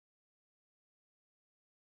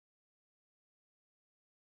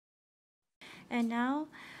And now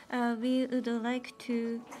we would like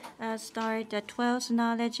to start the 12th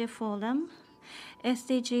Knowledge Forum.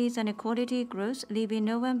 SDGs and equality growth, leaving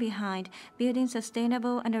no one behind, building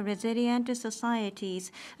sustainable and resilient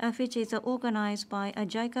societies, which is organized by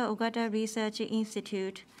JICA Ogata Research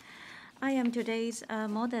Institute. I am today's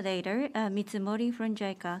moderator, Mitsumori from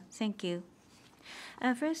JICA. Thank you.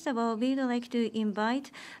 First of all, we'd like to invite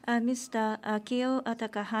Mr. Akio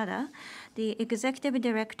Takahara, the Executive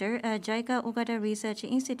Director at JICA Ogata Research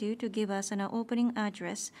Institute, to give us an opening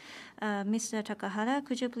address. Mr. Takahara,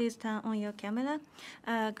 could you please turn on your camera?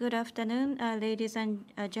 Good afternoon, ladies and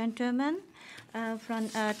gentlemen. From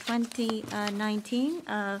 2019,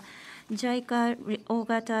 JICA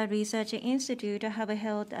Ogata Research Institute have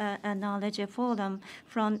held a knowledge forum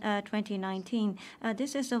from 2019.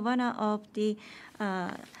 This is one of the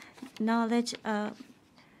knowledge.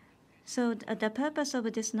 So the purpose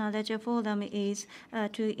of this knowledge forum is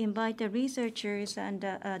to invite the researchers and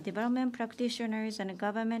development practitioners and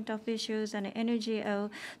government officials and NGO,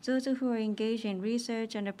 those who are engaged in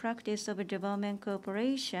research and the practice of development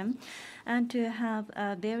cooperation, and to have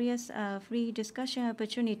various free discussion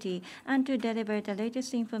opportunity and to deliver the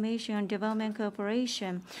latest information on development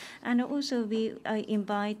cooperation. And also we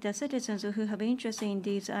invite the citizens who have interest in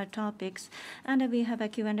these topics. And we have a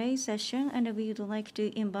Q&A session, and we would like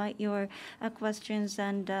to invite your questions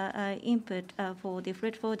and input for the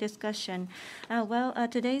fruitful discussion.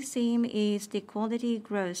 Today's theme is the quality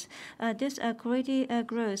growth. This quality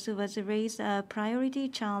growth was raised a priority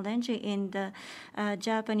challenge in the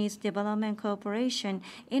Japanese Development Cooperation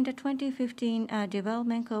in the 2015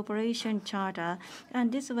 Development Cooperation Charter.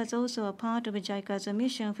 And this was also a part of JICA's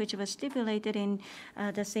mission, which was stipulated in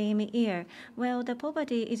the same year. Well, the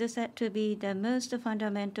poverty is said to be the most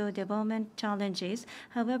fundamental development challenges.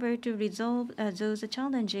 However, to resolve those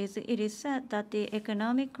challenges, it is said that the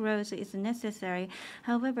economic growth is necessary.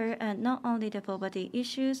 However, not only the poverty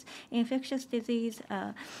issues, infectious disease,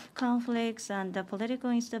 conflicts, and the political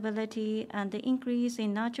instability, and the increase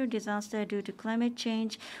in natural disaster due to climate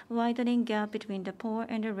change, widening gap between the poor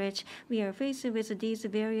and the rich, we are faced with these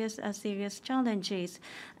various serious challenges.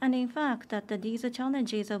 And in fact, that these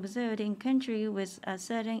challenges observed in countries with a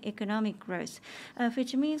certain economic growth,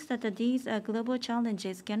 which means that these global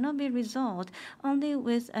challenges cannot be resolved only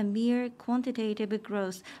with a mere quantitative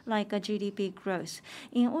growth like a GDP growth.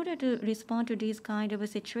 In order to respond to this kind of a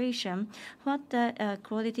situation, what the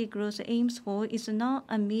quality growth aims for is not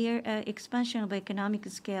a mere expansion of economic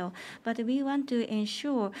scale, but we want to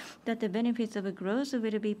ensure that the benefits of growth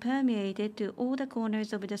will be permeated to all the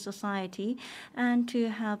corners of the society, and to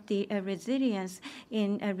have the resilience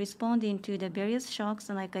in responding to the various shocks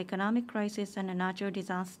like economic crisis and natural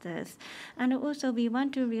disasters. And also we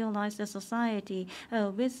want to realize the society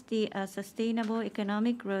with the sustainable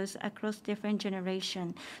economic growth across different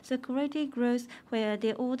generations. So quality growth, where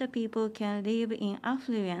the older people can live in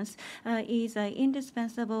affluence, is an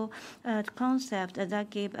indispensable concept that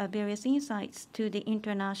gave various insights to the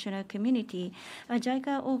international community.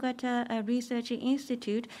 JICA Ogata Research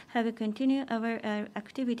Institute have continued our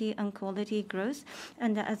activity on quality growth,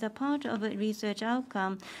 and as a part of a research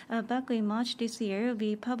outcome, back in March this year,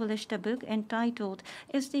 we published a book entitled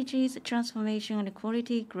SDGs Transformation and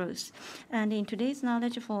Quality Growth. And in today's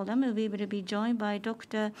Knowledge Forum, we will be joined by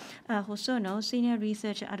Dr. Hosono, Senior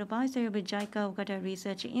Research Advisor of JICA Ogata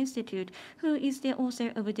Research Institute, who is the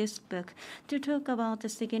author of this book, to talk about the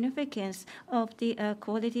significance of the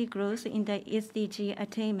quality growth in the SDG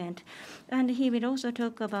attainment. And he will also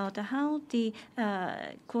talk about how the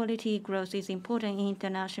quality growth is important in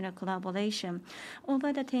international collaboration.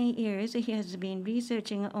 Over the 10 years, he has been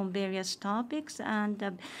researching on various topics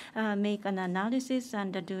and make an analysis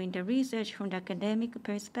and doing the research from the academic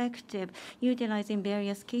perspective, utilizing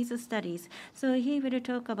various case studies. So he will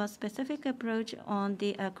talk about specific approach on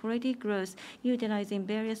the quality growth, utilizing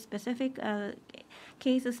various specific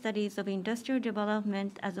case studies of industrial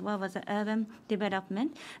development as well as urban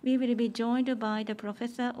development. We will be joined by the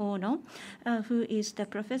Professor Ono, who is the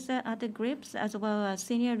professor at the GRIPS, as well as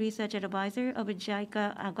Senior Research Advisor of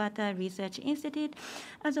JICA Ogata Research Institute,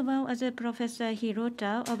 as well as Professor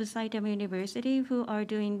Hirota of Saitama University, who are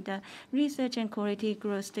doing the research and quality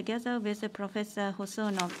growth together with Professor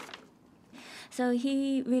Hosono. So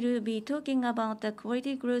he will be talking about the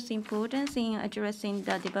quality growth importance in addressing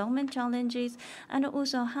the development challenges, and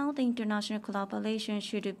also how the international collaboration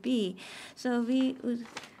should be. So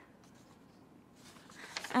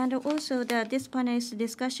and also this panelist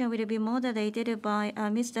discussion will be moderated by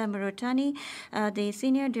Mr. Murotani, the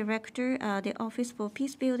Senior Director, the Office for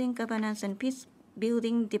Peace Building, Governance and Peace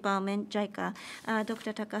Building Department, JICA.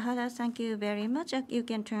 Dr. Takahara, thank you very much. You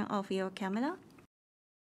can turn off your camera.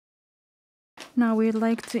 Now we'd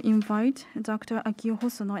like to invite Dr. Akio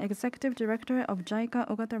Hosono, Executive Director of JICA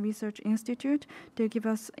Ogata Research Institute, to give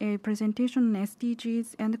us a presentation on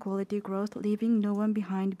SDGs and quality growth, leaving no one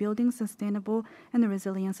behind, building sustainable and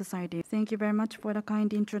resilient society. Thank you very much for the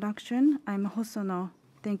kind introduction. I'm Hosono.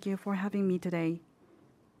 Thank you for having me today.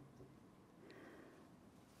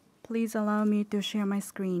 Please allow me to share my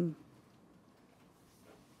screen.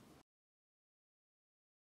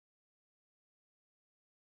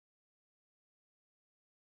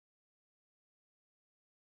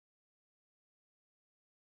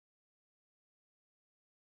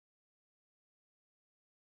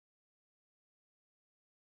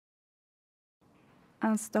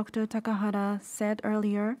 As Dr. Takahara said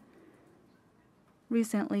earlier,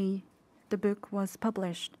 recently the book was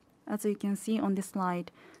published, as you can see on this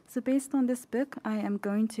slide. So based on this book, I am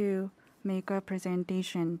going to make a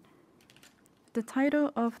presentation. The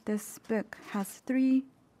title of this book has 3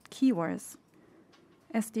 keywords: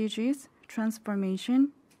 SDGs,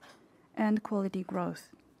 transformation, and quality growth.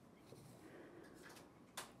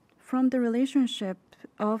 From the relationship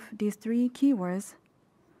of these 3 keywords,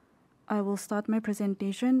 I will start my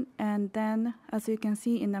presentation, and then, as you can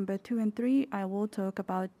see in number 2 and 3, I will talk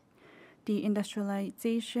about the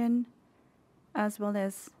industrialization as well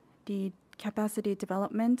as the capacity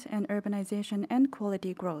development and urbanization and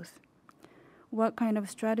quality growth. What kind of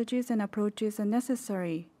strategies and approaches are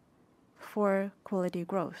necessary for quality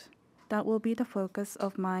growth? That will be the focus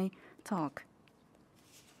of my talk.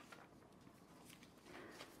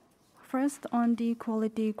 First, on the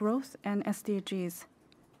quality growth and SDGs.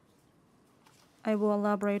 I will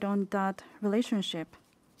elaborate on that relationship.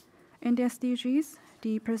 In the SDGs,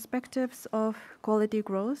 the perspectives of quality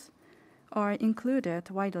growth are included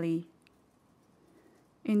widely.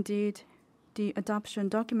 Indeed, the adoption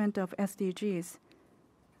document of SDGs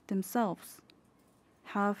themselves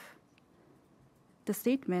have the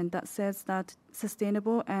statement that says that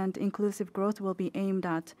sustainable and inclusive growth will be aimed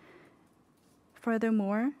at.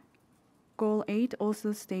 Furthermore, Goal 8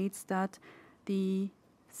 also states that the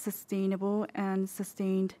sustainable and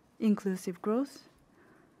sustained inclusive growth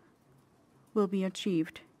will be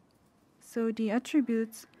achieved. So the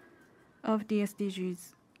attributes of the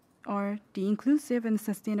SDGs are the inclusive and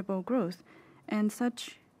sustainable growth, and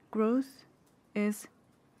such growth is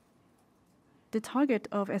the target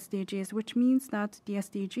of SDGs, which means that the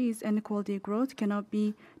SDGs and quality growth cannot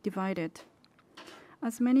be divided.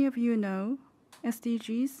 As many of you know,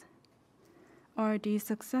 SDGs are the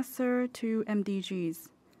successor to MDGs.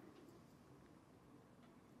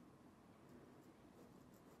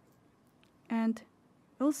 And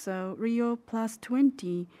also, Rio Plus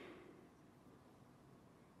 20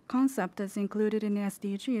 concept is included in the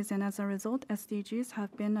SDGs, and as a result, SDGs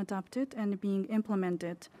have been adopted and being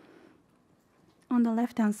implemented. On the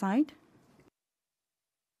left-hand side,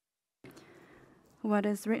 what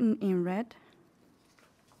is written in red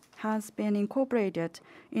has been incorporated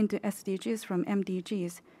into SDGs from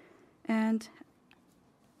MDGs, and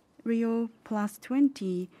Rio Plus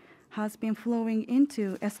 20 has been flowing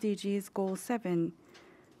into SDGs Goal 7,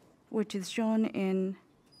 which is shown in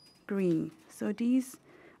green. So these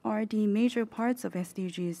are the major parts of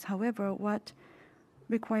SDGs. However, what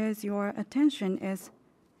requires your attention is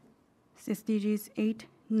SDGs 8,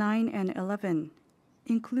 9, and 11,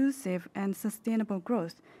 inclusive and sustainable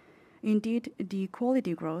growth. Indeed, the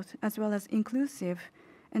quality growth, as well as inclusive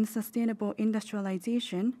and sustainable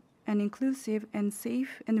industrialization, and inclusive and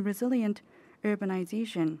safe and resilient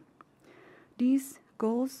urbanization. These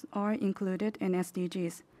goals are included in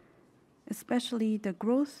SDGs. Especially the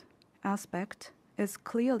growth aspect is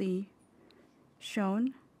clearly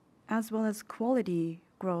shown, as well as quality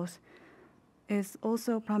growth is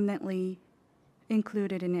also prominently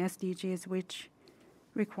included in SDGs, which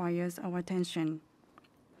requires our attention.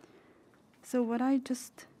 So what I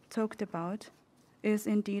just talked about is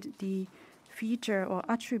indeed the feature or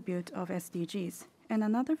attribute of SDGs. And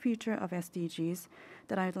another feature of SDGs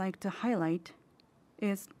that I'd like to highlight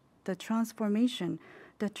is the transformation.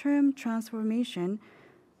 The term transformation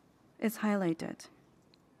is highlighted.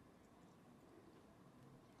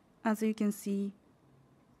 As you can see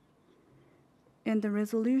in the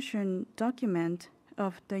resolution document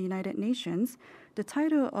of the United Nations, the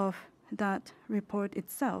title of that report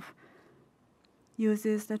itself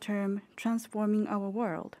uses the term transforming our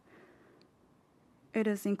world. It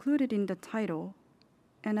is included in the title,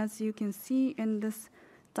 and as you can see in this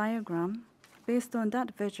diagram, based on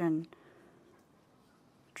that vision,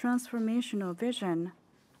 transformational vision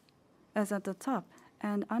is at the top,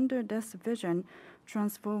 And under this vision,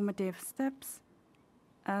 transformative steps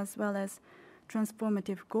as well as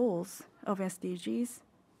transformative goals of SDGs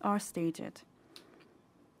are stated.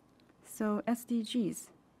 So SDGs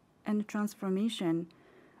and transformation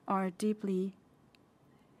are deeply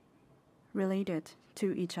related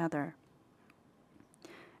to each other.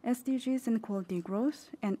 SDGs and quality growth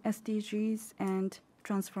and SDGs and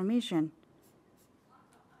transformation.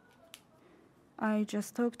 I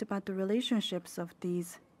just talked about the relationships of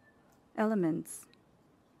these elements.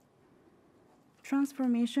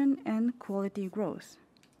 Transformation and quality growth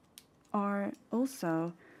are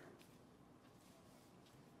also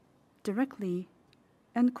directly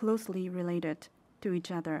and closely related to each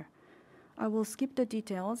other. I will skip the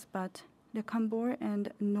details, but De Cambor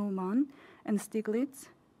and Norman and Stiglitz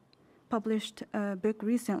published a book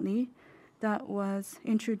recently that was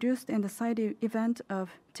introduced in the side event of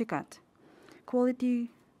TICAT, Quality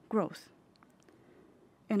Growth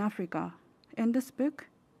in Africa. In this book,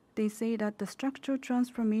 they say that the structural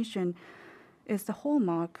transformation is the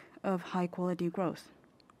hallmark of high-quality growth.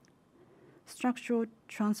 Structural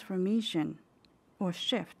transformation or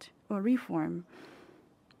shift or reform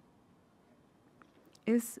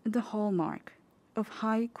is the hallmark of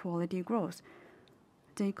high-quality growth.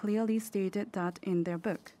 They clearly stated that in their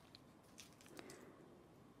book.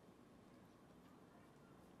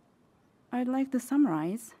 I'd like to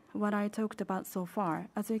summarize what I talked about so far.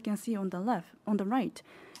 As you can see on the right,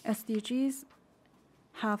 SDGs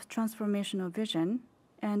have transformational vision,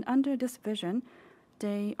 and under this vision,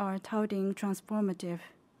 they are touting transformative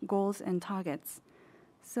goals and targets.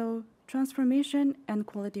 So transformation and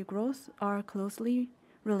quality growth are closely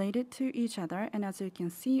related to each other, and as you can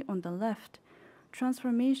see on the left,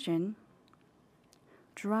 transformation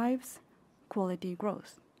drives quality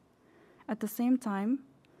growth. At the same time,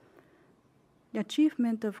 the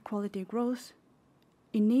achievement of quality growth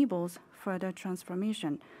enables further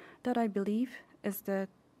transformation. That, I believe, is the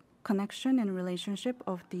connection and relationship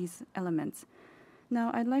of these elements.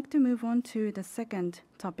 Now, I'd like to move on to the second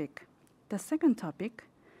topic. The second topic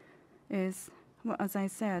is, well, as I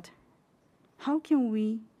said, how can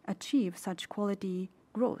we achieve such quality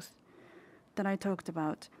growth that I talked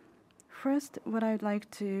about? First, what I'd like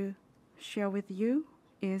to share with you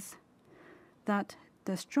is that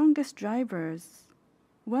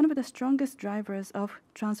one of the strongest drivers of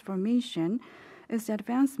transformation is the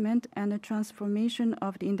advancement and the transformation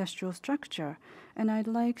of the industrial structure. And I'd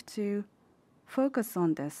like to focus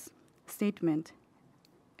on this statement.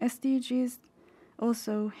 SDGs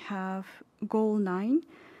also have Goal 9,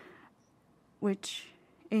 which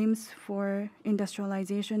aims for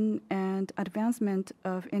industrialization and advancement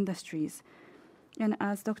of industries. And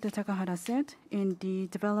as Dr. Takahara said, in the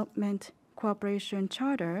Development Cooperation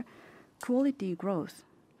Charter, quality growth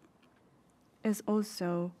is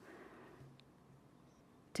also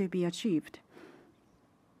to be achieved.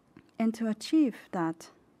 And to achieve that,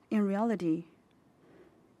 in reality,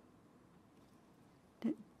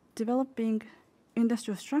 developing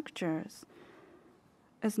industrial structures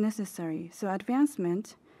is necessary. So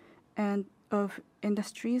advancement and of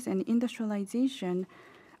industries and industrialization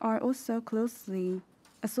are also closely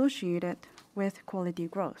associated with quality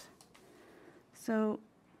growth. So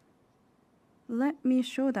let me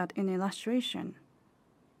show that in illustration.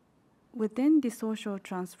 Within the social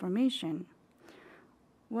transformation,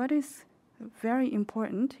 what is very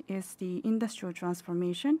important is the industrial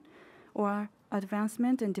transformation or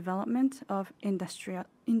advancement and development of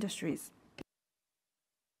industries.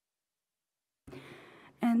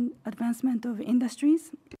 And advancement of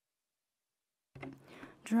industries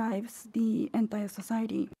drives the entire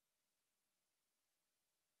society.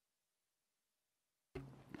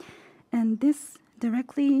 And this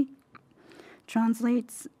directly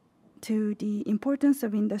translates to the importance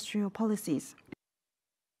of industrial policies.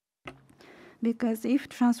 Because if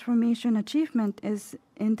transformation achievement is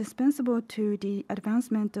indispensable to the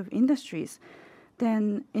advancement of industries,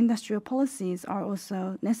 then industrial policies are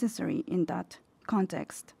also necessary in that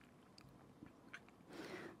context.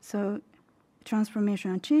 So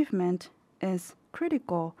transformation achievement is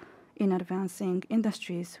critical in advancing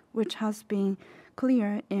industries, which has been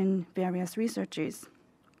clear in various researches.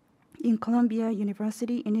 In Columbia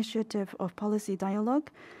University Initiative of Policy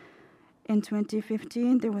Dialogue, in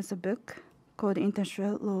 2015, there was a book called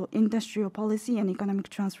Industrial Policy and Economic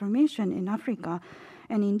Transformation in Africa.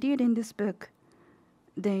 And indeed, in this book,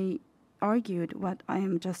 they argued what I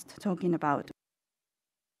am just talking about.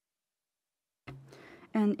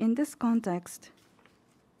 And in this context,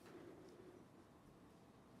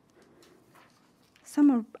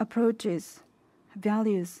 some approaches,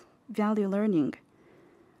 value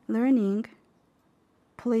learning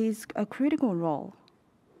plays a critical role.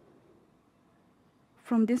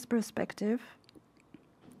 From this perspective,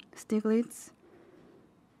 Stiglitz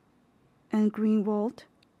and Greenwald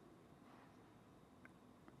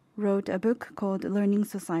wrote a book called Learning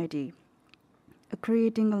Society,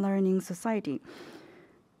 Creating a Learning Society.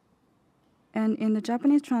 And in the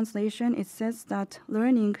Japanese translation, it says that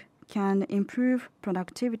learning can improve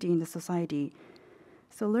productivity in the society.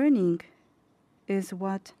 So learning is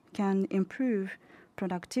what can improve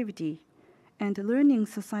productivity. And the learning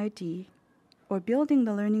society, or building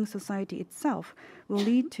the learning society itself, will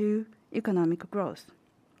lead to economic growth.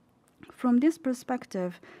 From this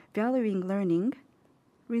perspective, valuing learning,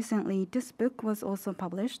 recently this book was also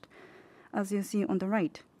published, as you see on the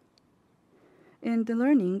right. In the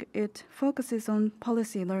learning, it focuses on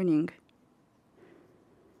policy learning.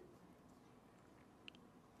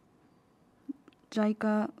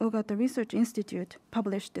 JICA Ogata Research Institute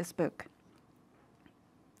published this book.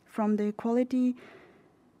 From the quality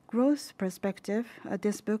growth perspective,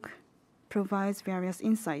 this book provides various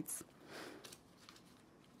insights.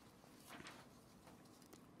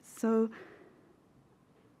 So,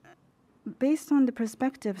 based on the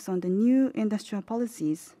perspectives on the new industrial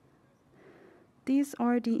policies, these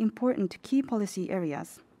are the important key policy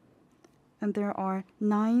areas. And there are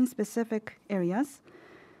 9 specific areas.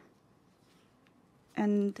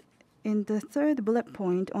 And in the third bullet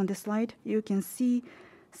point on the slide, you can see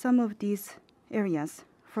some of these areas.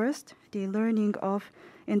 First, the learning of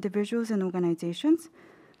individuals and organizations.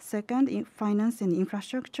 Second, finance and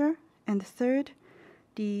infrastructure. And third,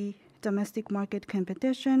 the domestic market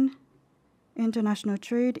competition, international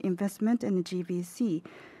trade, investment, and GVC.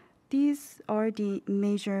 These are the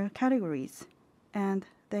major categories, and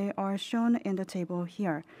they are shown in the table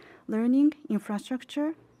here. Learning,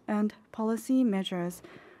 infrastructure, and policy measures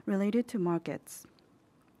related to markets.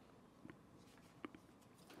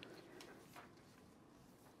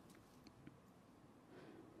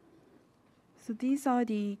 So these are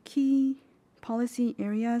the key policy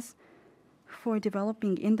areas for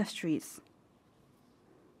developing industries.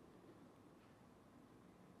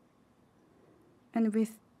 And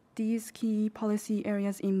with these key policy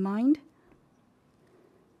areas in mind,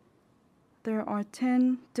 there are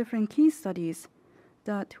 10 different case studies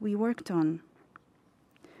that we worked on.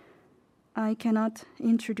 I cannot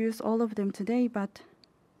introduce all of them today, but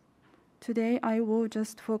today I will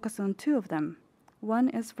just focus on 2 of them. One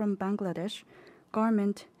is from Bangladesh,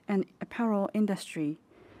 garment and apparel industry.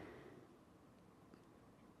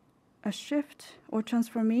 A shift or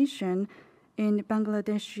transformation in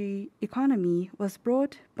Bangladeshi economy was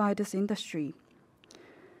brought by this industry.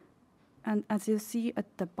 And as you see at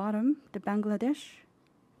the bottom, the Bangladesh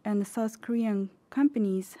and the South Korean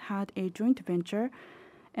companies had a joint venture,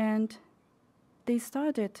 and they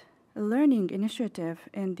started a learning initiative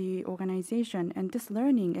in the organization, and this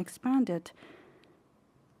learning expanded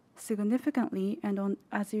significantly. And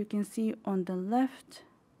as you can see on the left,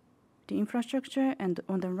 the infrastructure, and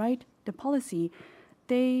on the right, the policy,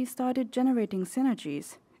 they started generating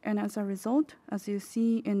synergies. And as a result, as you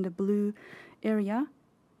see in the blue area,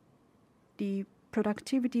 the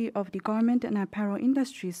productivity of the garment and apparel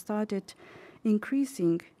industry started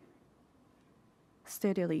increasing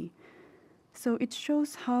steadily. So it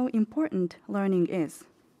shows how important learning is.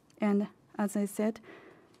 And as I said,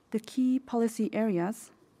 the key policy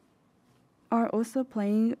areas are also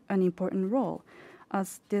playing an important role,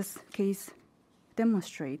 as this case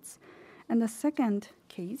demonstrates. And the second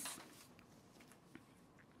case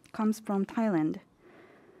comes from Thailand,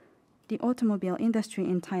 the automobile industry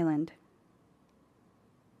in Thailand.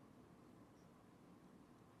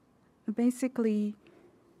 Basically,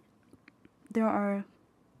 there are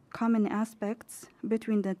common aspects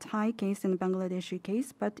between the Thai case and the Bangladeshi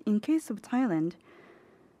case, but in case of Thailand,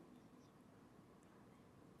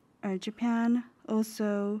 Japan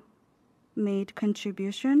also made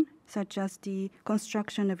contribution, such as the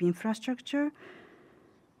construction of infrastructure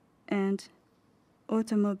and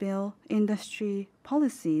automobile industry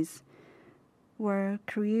policies were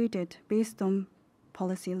created based on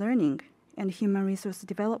policy learning, and human resource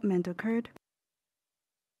development occurred,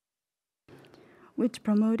 which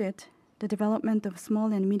promoted the development of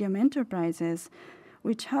small and medium enterprises,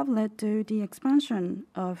 which have led to the expansion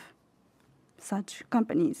of such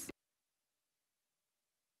companies.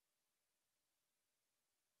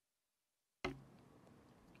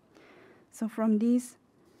 So from these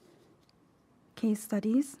case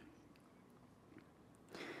studies,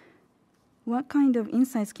 what kind of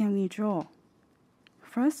insights can we draw?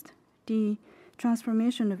 First, the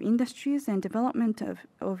transformation of industries and development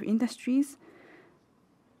of industries.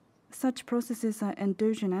 Such processes are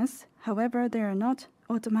endogenous. However, they are not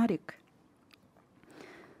automatic.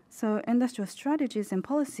 So industrial strategies and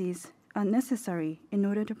policies are necessary in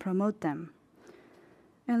order to promote them.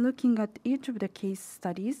 And looking at each of the case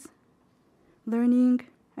studies, learning,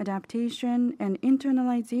 adaptation, and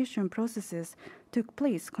internalization processes took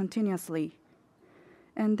place continuously.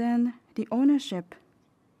 And then the ownership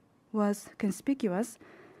was conspicuous,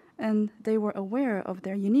 and they were aware of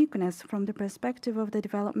their uniqueness from the perspective of the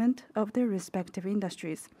development of their respective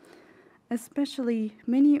industries. Especially,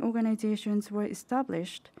 many organizations were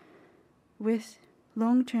established with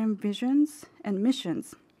long-term visions and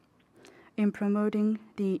missions in promoting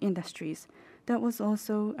the industries. That was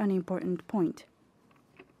also an important point.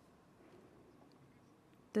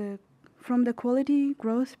 From the quality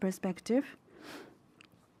growth perspective,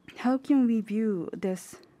 how can we view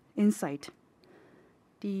this insight?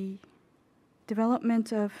 The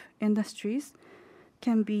development of industries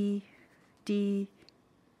can be the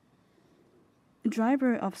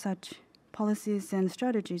driver of such policies and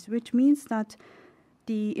strategies, which means that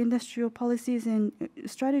the industrial policies and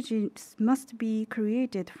strategies must be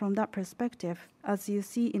created from that perspective. As you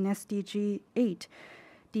see in SDG 8,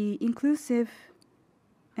 the inclusive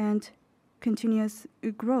and continuous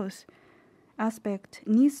growth aspect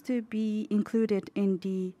needs to be included in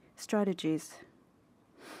the strategies.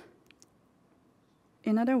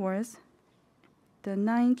 In other words, the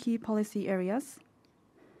 9 key policy areas,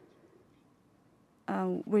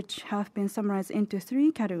 which have been summarized into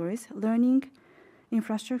 3 categories: learning,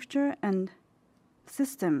 infrastructure, and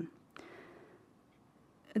system.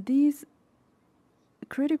 These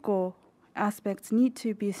critical aspects need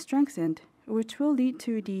to be strengthened, which will lead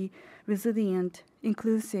to the resilient,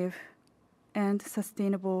 inclusive, and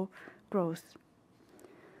sustainable growth.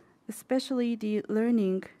 Especially the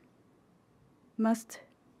learning must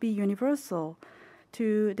be universal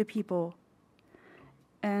to the people,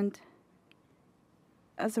 and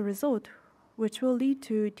as a result, which will lead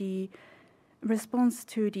to the response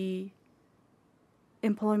to the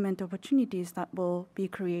employment opportunities that will be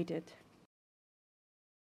created.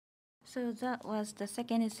 So that was the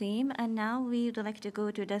second theme, and now we would like to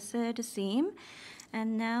go to the third theme.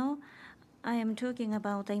 And now I am talking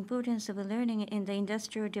about the importance of learning in the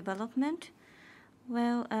industrial development.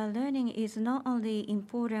 Well, learning is not only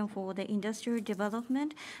important for the industrial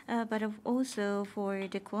development, but also for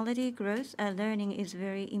the quality growth. Learning is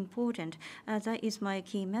very important. That is my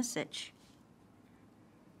key message.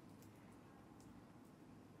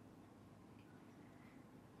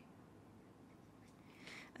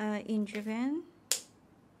 In Japan,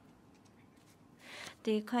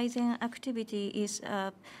 the Kaizen activity is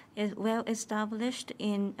well established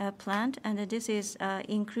in a plant, and this is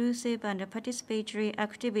inclusive and participatory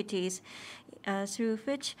activities through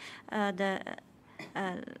which the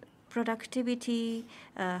productivity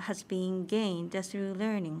has been gained through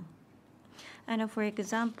learning. And for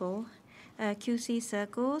example, QC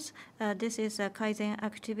circles, this is a Kaizen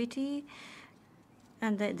activity,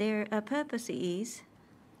 and their purpose is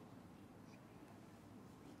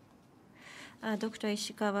Dr.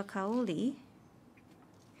 Ishikawa Kaori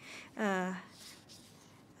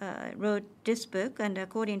wrote this book, and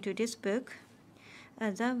according to this book,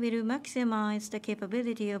 that will maximize the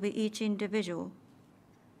capability of each individual.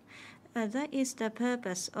 That is the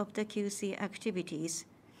purpose of the QC activities.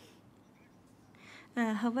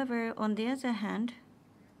 However, on the other hand,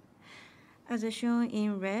 as shown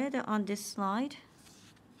in red on this slide,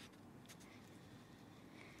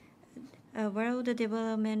 a World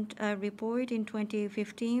Development Report in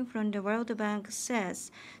 2015 from the World Bank says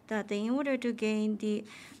that in order to gain the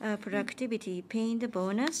productivity, paying the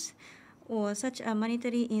bonus or such a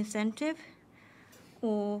monetary incentive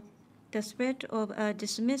or the spread of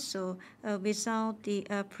dismissal without the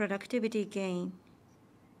productivity gain.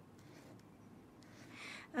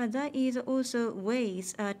 That is also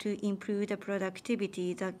ways to improve the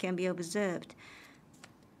productivity that can be observed.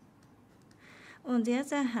 On the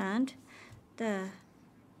other hand, the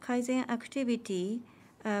Kaizen activity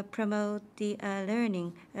promote the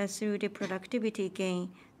learning through the productivity gain.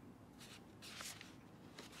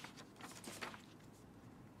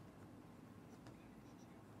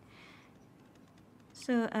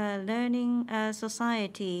 So learning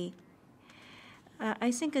society,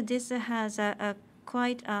 I think this has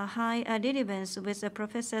quite a high relevance with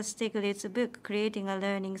Professor Stiglitz's book, Creating a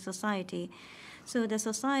Learning Society. So the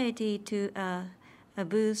society to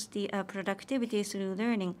boost the productivity through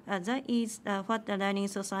learning. That is what the learning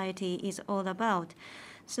society is all about.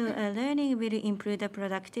 So learning will improve the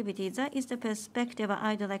productivity. That is the perspective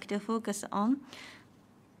I'd like to focus on.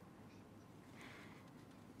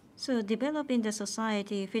 So developing the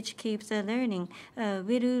society which keeps learning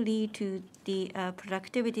will lead to the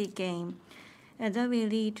productivity gain. That will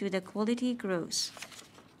lead to the quality growth.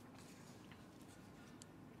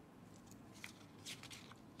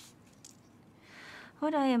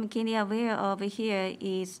 What I am keenly aware of here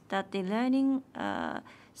is that the learning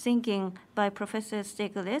thinking by Professor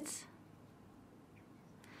Stiglitz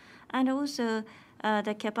and also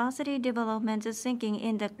the capacity development thinking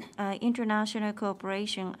in the international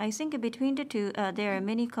cooperation. I think between the two, there are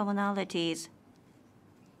many commonalities.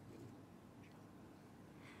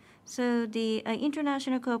 So the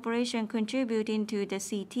international cooperation contributing to the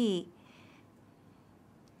CT,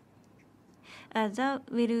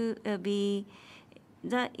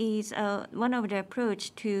 that is one of the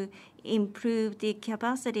approach to improve the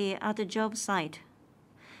capacity at the job site.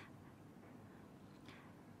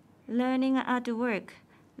 Learning at work,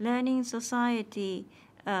 learning society,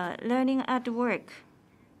 learning at work.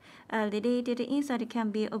 Related insight can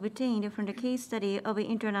be obtained from the case study of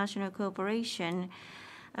international cooperation.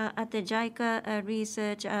 At the JICA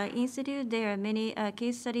Research Institute, there are many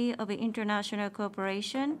case studies of international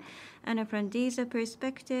cooperation. And from this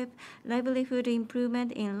perspective, livelihood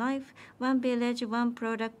improvement in life, one village, one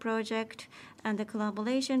product project, and the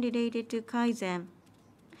collaboration related to Kaizen.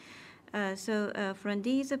 From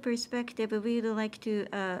this perspective, we would like to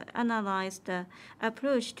analyze the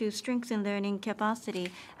approach to strengthen learning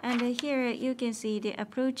capacity. And here you can see the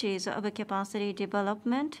approaches of capacity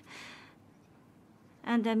development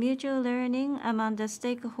and the mutual learning among the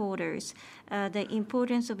stakeholders, the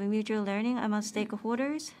importance of mutual learning among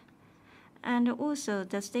stakeholders, and also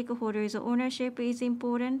the stakeholders' ownership is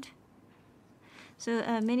important. So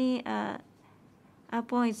many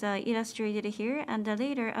points are illustrated here, and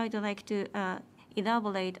later I'd like to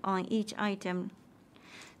elaborate on each item.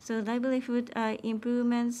 So livelihood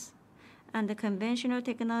improvements and the conventional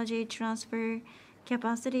technology transfer,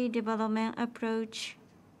 capacity development approach,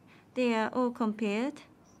 they are all compared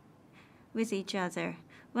with each other.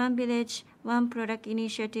 One village, one product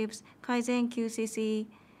initiatives, Kaizen QCC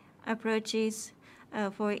approaches.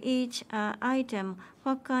 For each item,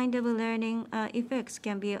 what kind of learning effects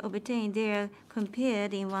can be obtained? They are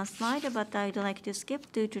compared in one slide, but I'd like to skip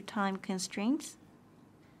due to time constraints.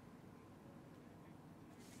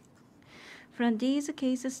 From these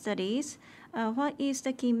case studies, what is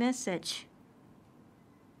the key message?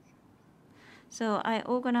 So I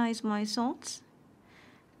organize my thoughts.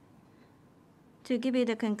 To give you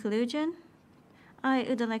the conclusion, I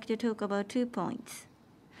would like to talk about 2 points.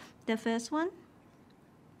 The first one,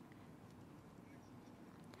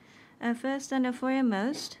 first and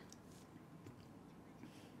foremost,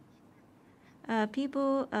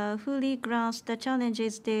 people fully grasp the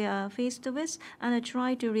challenges they are faced with and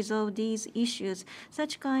try to resolve these issues.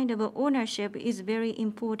 Such kind of ownership is very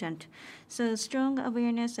important. So strong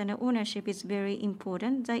awareness and ownership is very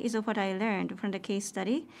important. That is what I learned from the case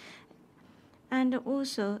study. And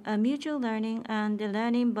also mutual learning and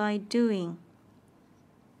learning by doing.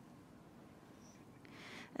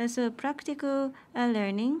 So practical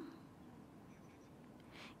learning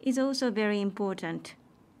is also very important.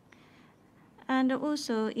 And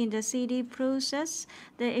also in the CD process,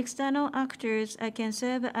 the external actors can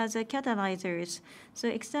serve as catalyzers. So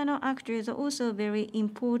external actors are also very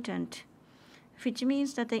important, which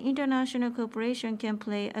means that the international cooperation can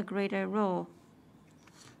play a greater role.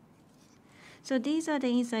 So these are the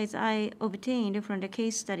insights I obtained from the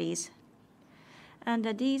case studies. And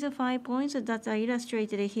these are 5 points that are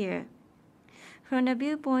illustrated here. From the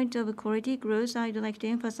viewpoint of quality growth, I'd like to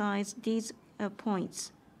emphasize these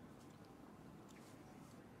points.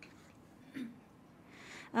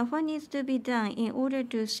 What needs to be done in order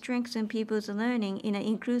to strengthen people's learning in an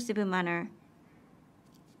inclusive manner?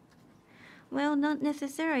 Well, not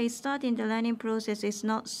necessarily starting the learning process is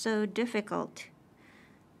not so difficult.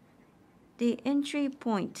 The entry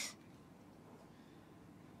point.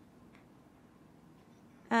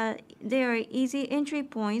 There are easy entry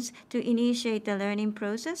points to initiate the learning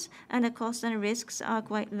process, and the costs and risks are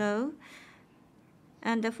quite low.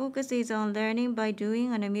 And the focus is on learning by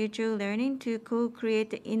doing and mutual learning to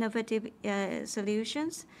co-create innovative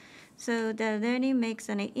solutions. So the learning makes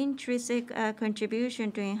an intrinsic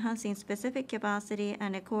contribution to enhancing specific capacity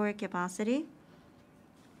and a core capacity.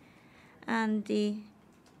 And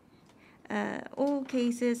all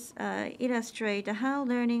cases illustrate how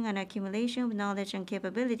learning and accumulation of knowledge and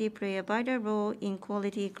capability play a vital role in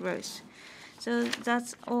quality growth. So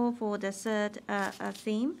that's all for the third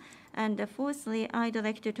theme. And fourthly, I'd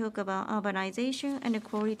like to talk about urbanization and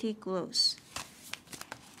quality growth.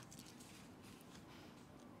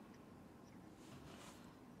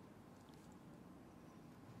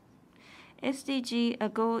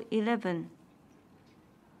 SDG Goal 11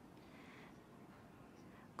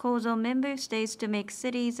 calls on member states to make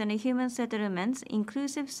cities and human settlements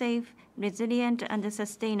inclusive, safe, resilient, and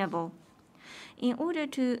sustainable. In order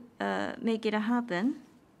to make it happen,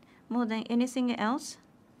 more than anything else,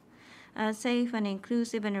 safe and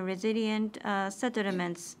inclusive and resilient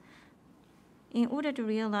settlements. In order to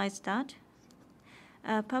realize that,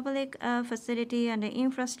 public facility and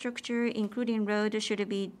infrastructure, including roads, should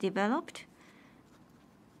be developed.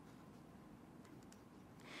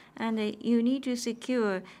 And you need to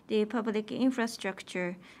secure the public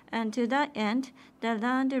infrastructure. And to that end, the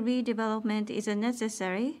land redevelopment is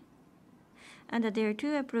necessary. And there are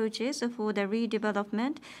two approaches for the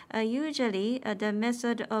redevelopment. Usually, the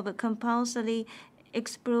method of compulsory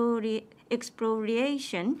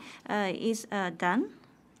expropriation is done.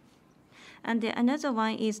 And another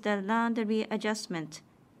one is the land readjustment.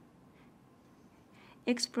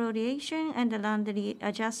 Expropriation and the land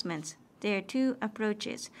readjustments. There are two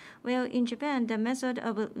approaches. Well, in Japan, the method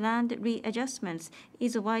of land readjustments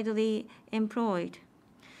is widely employed.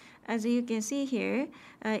 As you can see here,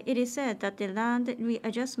 it is said that the land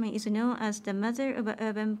readjustment is known as the mother of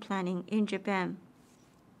urban planning in Japan.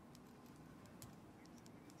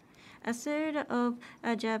 A third of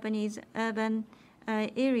a Japanese urban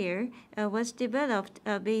area was developed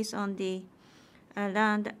based on the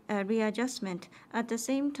land readjustment. At the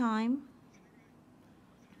same time,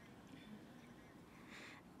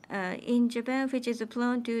 in Japan, which is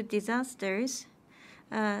prone to disasters,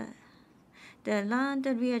 the land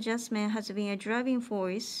readjustment has been a driving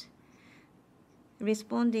force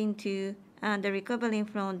responding to and recovering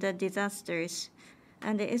from the disasters.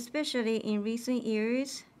 And especially in recent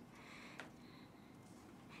years,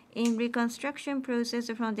 in reconstruction process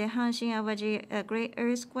from the Hanshin-Awaji Great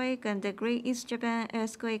Earthquake and the Great East Japan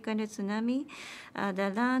Earthquake and tsunami,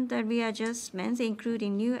 the land readjustments,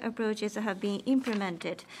 including new approaches, have been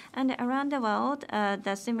implemented. And around the world,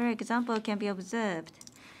 the similar example can be observed.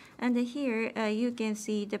 And here you can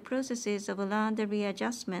see the processes of land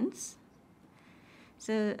readjustments.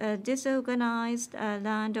 So disorganized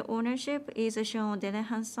land ownership is shown on the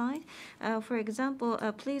left-hand side. For example,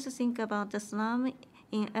 please think about the slum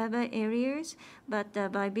in urban areas, but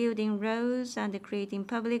by building roads and creating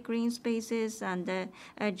public green spaces and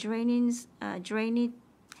drainage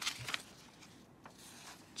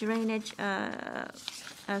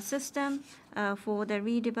system for the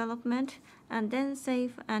redevelopment, and then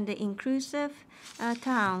safe and inclusive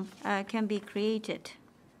town can be created.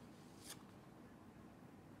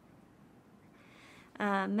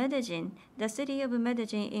 Medellin, the city of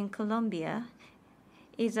Medellin in Colombia,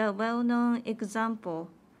 is a well-known example.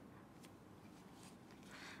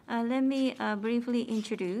 Let me briefly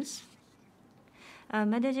introduce.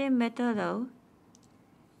 Medellin Metro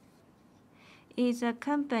is a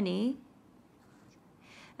company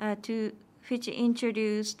which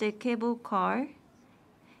introduced the cable car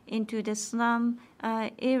into the slum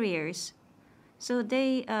areas. So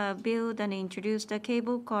they built and introduced a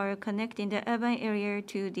cable car connecting the urban area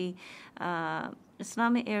to the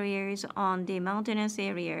slum areas on the mountainous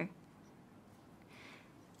area.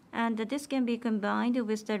 And this can be combined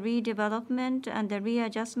with the redevelopment and the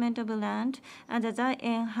readjustment of land, and that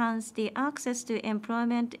enhance the access to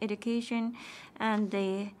employment, education, and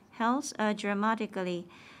the health dramatically.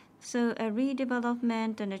 So a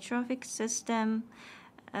redevelopment and a traffic system,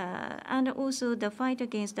 and also the fight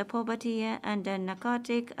against the poverty and the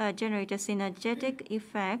narcotic generate synergetic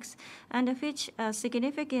effects, and which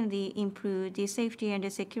significantly improve the safety and the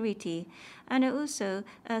security. And also,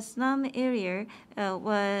 slum area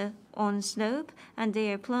were on slope, and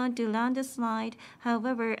they are prone to landslide.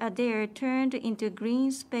 However, they are turned into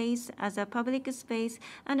green space as a public space,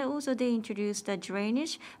 and also they introduced the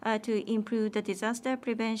drainage to improve the disaster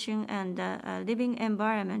prevention and living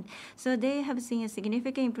environment. So they have seen a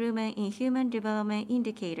significant improvement in human development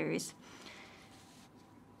indicators.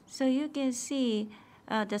 So you can see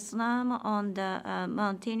the slum on the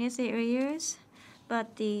mountainous areas,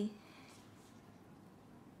 but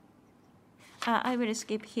I will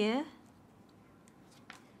skip here.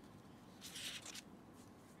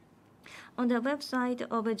 On the website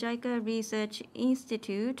of JICA Research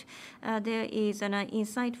Institute, there is an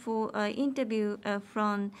insightful interview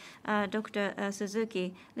from Dr.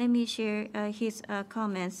 Suzuki. Let me share his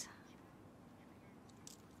comments.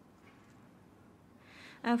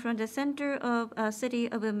 From the center of city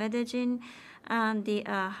of Medellin, and the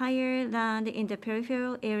higher land in the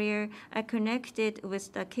peripheral area are connected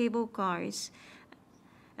with the cable cars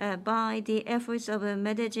by the efforts of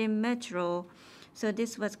Medellin Metro. So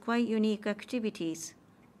this was quite unique activities.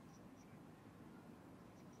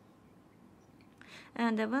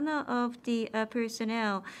 And one of the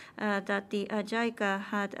personnel that the JICA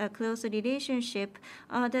had a close relationship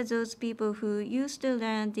are those people who used to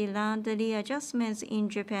learn the land readjustments in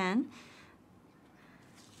Japan.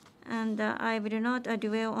 And I will not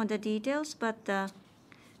dwell on the details, but that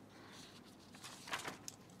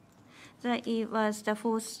it was the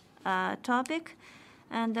fourth topic.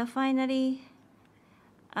 And finally,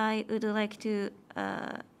 I would like to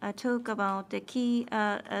talk about the key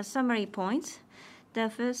summary points.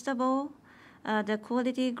 First of all, the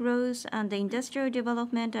quality growth and the industrial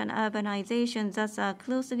development and urbanization that are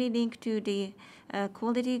closely linked to the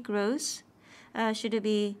quality growth should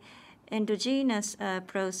be endogenous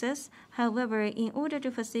process. However, in order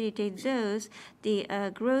to facilitate those, the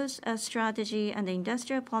growth strategy and the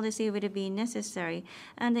industrial policy will be necessary.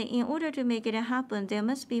 And in order to make it happen, there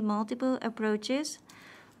must be multiple approaches.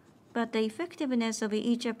 But the effectiveness of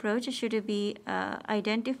each approach should be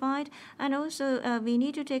identified. And also, we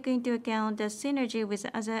need to take into account the synergy with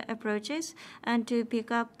other approaches and to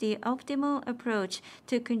pick up the optimal approach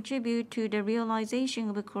to contribute to the realization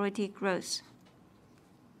of quality growth.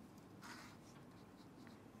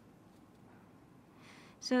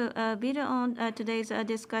 So, build on today's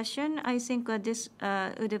discussion, I think this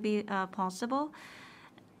would be possible.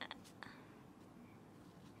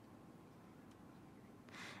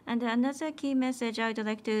 And another key message I would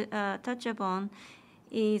like to touch upon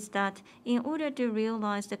is that in order to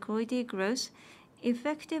realize the quality growth,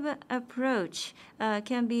 effective approach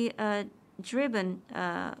can be driven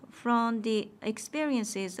from the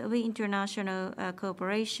experiences of international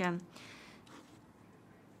cooperation.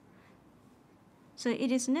 So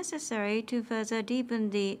it is necessary to further deepen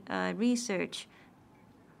the research.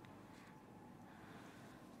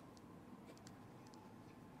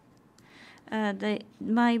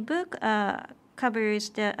 My book covers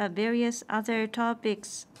the various other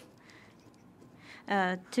topics.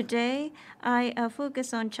 Today, I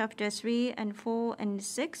focus on chapter 3 and 4 and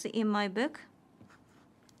 6 in my book.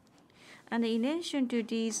 And in addition to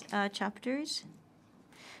these chapters,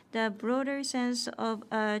 the broader sense of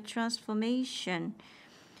transformation.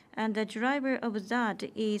 And the driver of that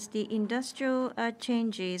is the industrial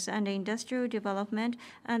changes and industrial development.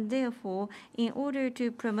 And therefore, in order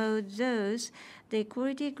to promote those, the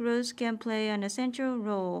quality growth can play an essential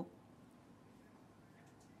role.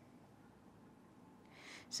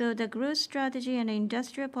 So the growth strategy and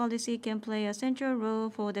industrial policy can play a central role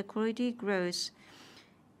for the quality growth.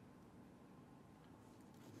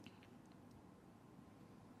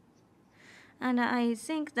 And I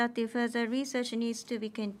think that the further research needs to be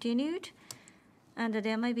continued, and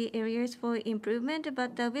there might be areas for improvement.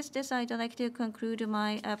 But with this, I'd like to conclude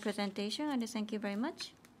my presentation, and thank you very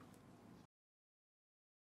much.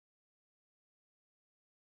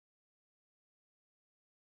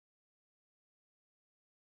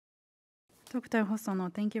 Dr.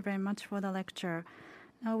 Hosono, thank you very much for the lecture.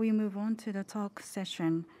 Now we move on to the talk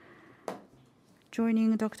session.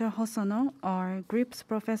 Joining Dr. Hosono are GRIPS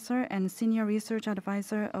Professor and Senior Research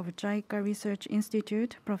Advisor of JICA Research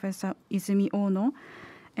Institute, Professor Izumi Ono,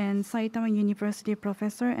 and Saitama University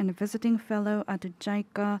Professor and Visiting Fellow at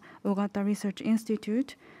JICA Ogata Research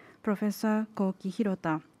Institute, Professor Koki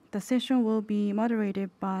Hirota. The session will be moderated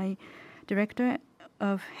by Director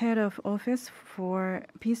of Head of Office for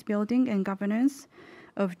Peace Building and Governance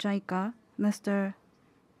of JICA, Mr.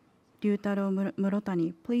 Ryutaro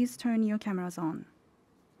Murotani. Please turn your cameras on.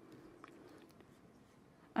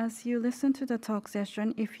 As you listen to the talk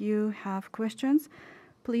session, if you have questions,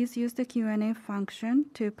 please use the Q&A function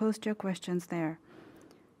to post your questions there.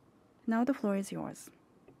 Now the floor is yours.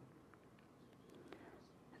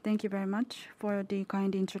 Thank you very much for the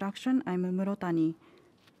kind introduction. I'm Murotani.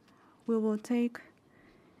 We will take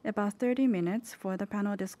about 30 minutes for the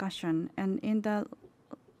panel discussion, and in the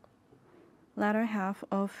latter half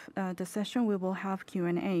of the session, we will have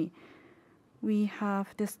Q&A. We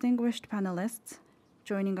have distinguished panelists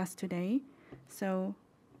joining us today, so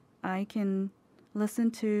I can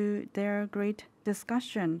listen to their great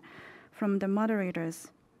discussion from the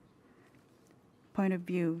moderator's point of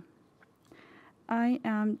view. I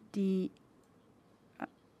am the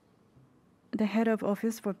head of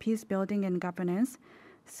Office for Peace Building and Governance,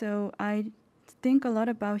 so I think a lot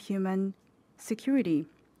about human security.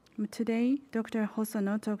 Today, Dr.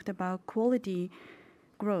 Hosono talked about quality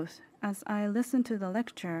growth. As I listened to the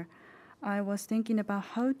lecture, I was thinking about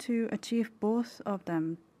how to achieve both of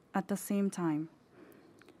them at the same time.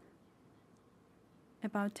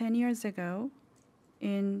 About 10 years ago,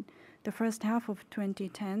 in the first half of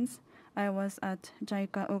 2010s, I was at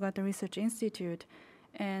JICA Ogata Research Institute,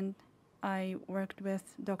 and I worked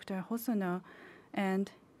with Dr. Hosono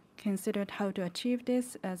and considered how to achieve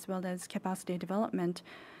this, as well as capacity development,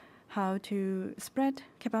 how to spread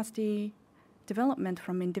capacity development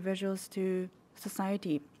from individuals to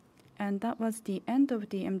society. And that was the end of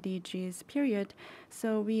the MDGs period.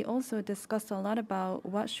 So we also discussed a lot about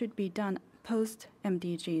what should be done post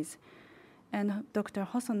MDGs. And Dr.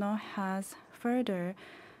 Hosono has further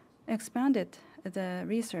expanded the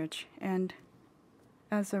research, and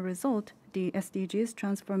as a result, the SDGs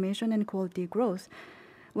Transformation and Quality Growth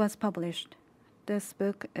was published. This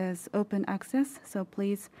book is open access, so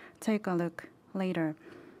please take a look later.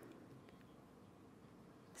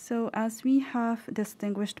 So as we have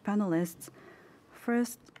distinguished panelists,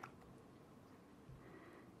 first,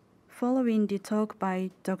 following the talk by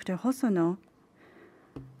Dr. Hosono,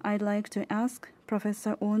 I'd like to ask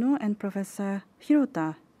Professor Ono and Professor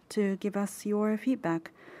Hirota to give us your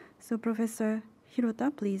feedback. So Professor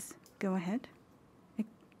Hirota, please go ahead.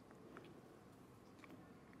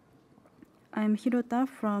 I'm Hirota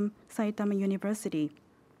from Saitama University.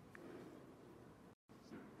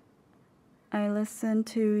 I listened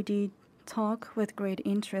to the talk with great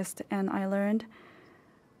interest, and I learned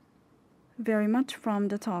very much from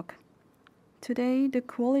the talk. Today, the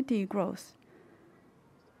quality growth.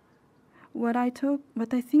 What I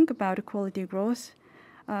think about quality growth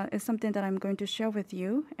is something that I'm going to share with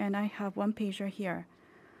you, and I have one pager here.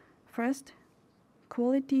 First,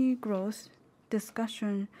 quality growth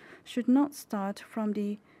discussion should not start from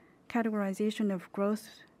the categorization of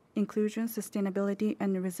growth, inclusion, sustainability,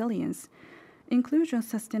 and resilience. Inclusion,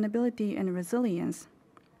 sustainability, and resilience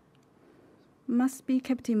must be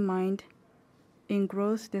kept in mind in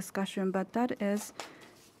growth discussion, but that is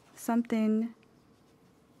something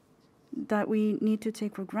that we need to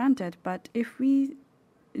take for granted. But if we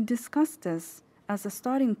discuss this as a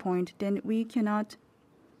starting point, then we cannot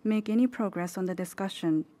make any progress on the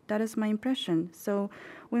discussion. That is my impression. So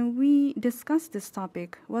when we discuss this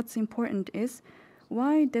topic, what's important is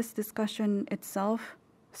why this discussion itself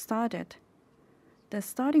started. The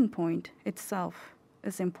starting point itself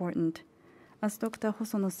is important. As Dr.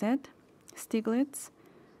 Hosono said, Stiglitz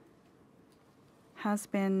has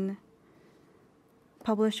been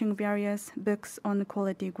publishing various books on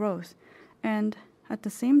quality growth. And at the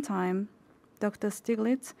same time, Dr.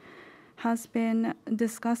 Stiglitz has been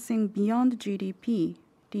discussing beyond GDP,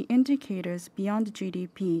 the indicators beyond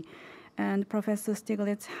GDP. And Professor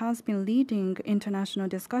Stiglitz has been leading international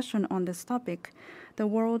discussion on this topic. The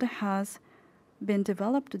world has been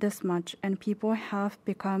developed this much, and people have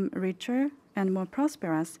become richer and more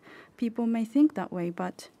prosperous. People may think that way,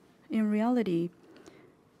 but in reality,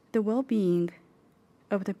 the well-being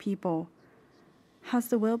of the people, has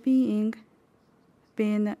the well-being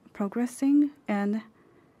been progressing, and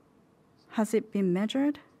has it been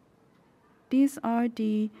measured? These are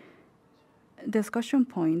the discussion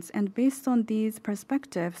points, and based on these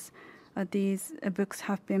perspectives, these books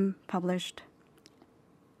have been published.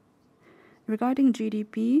 Regarding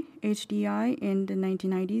GDP, HDI in the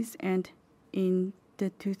 1990s and in the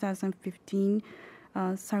 2015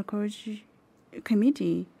 Sarkozy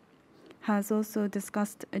Committee has also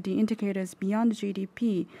discussed the indicators beyond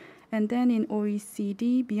GDP. And then in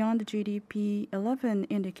OECD, beyond GDP, 11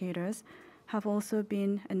 indicators have also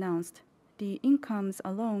been announced. The incomes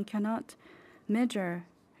alone cannot measure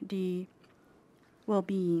the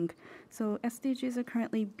well-being. So SDGs are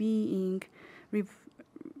currently being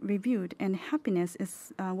reviewed, and happiness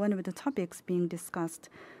is one of the topics being discussed.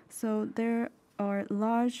 So there are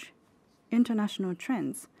large international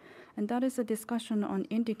trends, and that is a discussion on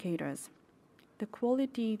indicators. The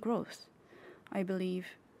quality growth, I believe,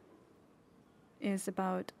 is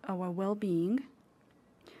about our well-being.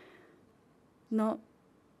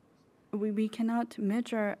 We cannot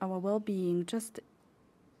measure our well-being just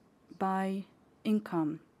by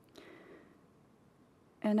income.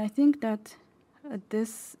 And I think that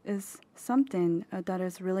this is something that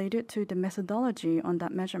is related to the methodology on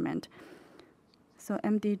that measurement. So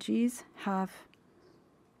MDGs have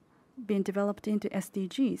been developed into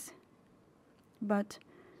SDGs, but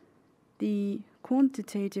the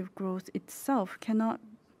quantitative growth itself cannot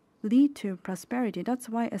lead to prosperity. That's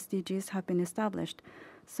why SDGs have been established.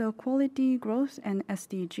 So quality growth and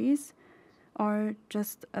SDGs are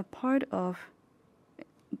just a part of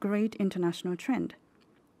great international trend.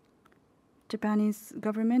 Japanese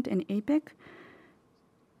government and APEC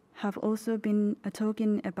have also been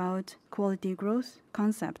talking about quality growth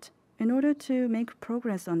concept. In order to make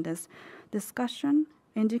progress on this, discussion,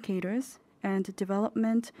 indicators, and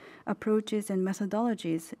development approaches and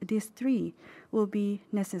methodologies, these three will be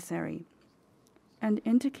necessary. And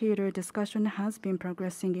indicator discussion has been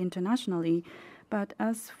progressing internationally, but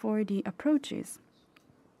as for the approaches,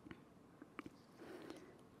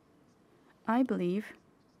 I believe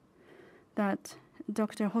that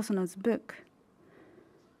Dr. Hosono's book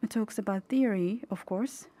talks about theory, of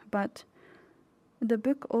course, but the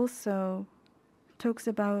book also talks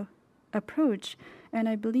about approach, and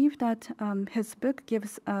I believe that his book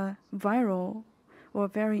gives a viral or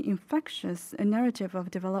very infectious narrative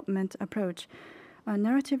of development approach.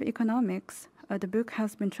 Narrative economics, the book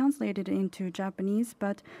has been translated into Japanese,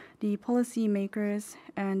 but the policymakers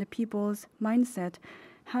and people's mindset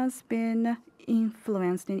has been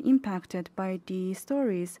influenced and impacted by the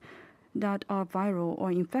stories that are viral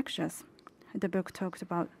or infectious, the book talked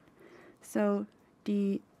about. So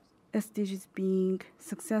the SDGs being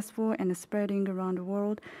successful and spreading around the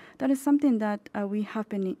world, that is something that we have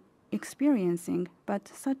been experiencing, but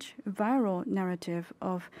such viral narrative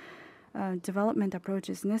of development approach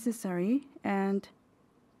is necessary, and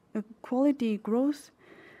a quality growth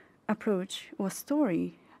approach or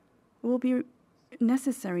story will be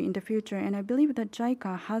necessary in the future. And I believe that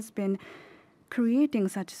JICA has been creating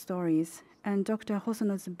such stories, and Dr.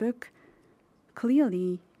 Hosono's book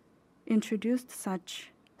clearly introduced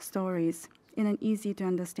such stories in an easy to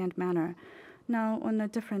understand manner. Now, on a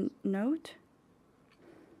different note,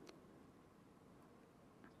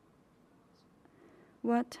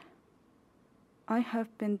 what I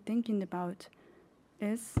have been thinking about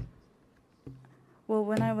is, well,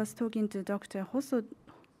 when I was talking to Dr. Hosono,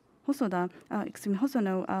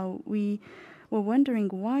 we were wondering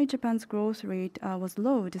why Japan's growth rate was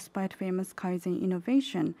low despite famous Kaizen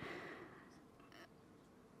innovation.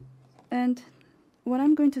 And what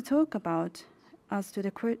I'm going to talk about as to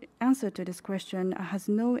the answer to this question has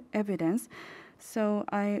no evidence, so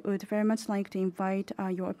I would very much like to invite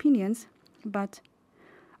your opinions. But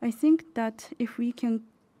I think that if we can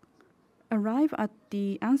arrive at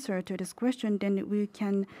the answer to this question, then we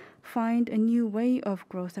can find a new way of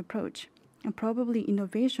growth approach. And probably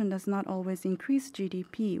innovation does not always increase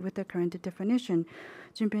GDP with the current definition.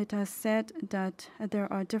 Junpei said that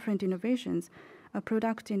there are different innovations. A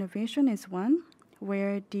product innovation is one,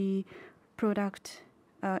 where the product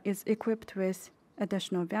is equipped with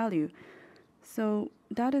additional value. So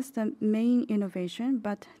that is the main innovation,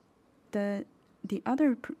 but the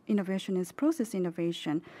other innovation is process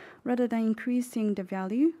innovation. Rather than increasing the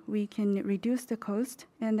value, we can reduce the cost,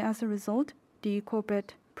 and as a result, the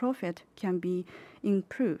corporate profit can be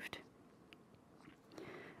improved.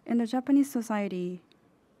 In the Japanese society,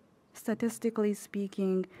 statistically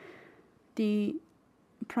speaking, the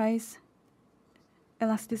price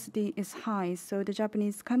elasticity is high, so the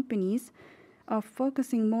Japanese companies are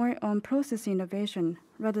focusing more on process innovation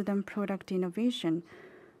rather than product innovation.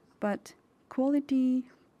 But quality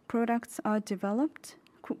products are developed.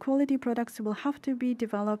 Quality products will have to be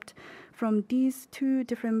developed from these two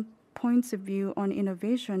different points of view on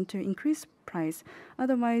innovation to increase price.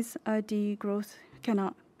 Otherwise, the growth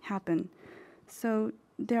cannot happen. So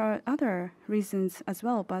there are other reasons as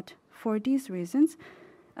well, but for these reasons,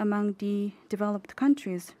 among the developed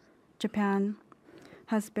countries, Japan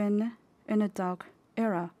has been in a dark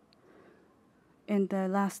era in the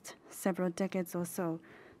last several decades or so.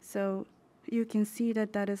 So you can see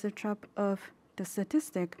that that is a trap of the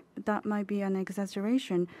statistic. That might be an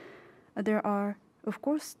exaggeration. There are, of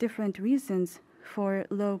course, different reasons for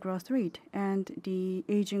low growth rate, and the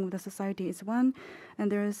aging of the society is one,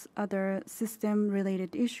 and there's other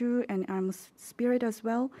system-related issue and animal spirit as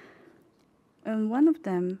well. And one of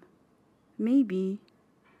them may be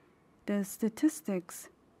the statistics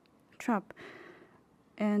trap,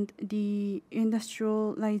 and the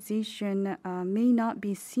industrialization may not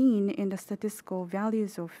be seen in the statistical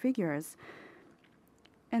values or figures.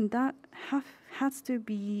 And that has to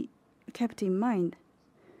be kept in mind.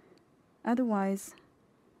 Otherwise,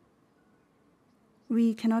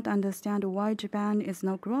 we cannot understand why Japan is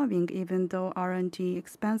not growing, even though R&D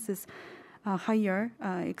expenses are higher,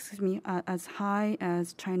 as high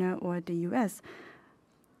as China or the US.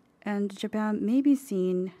 And Japan may be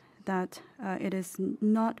seen that it is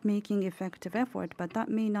not making effective effort, but that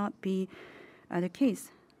may not be the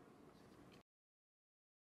case.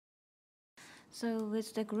 So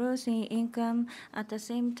with the growth in income, at the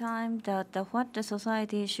same time that what the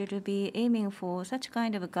society should be aiming for, such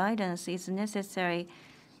kind of guidance is necessary.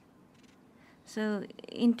 So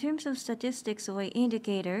in terms of statistics or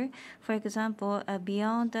indicator, for example,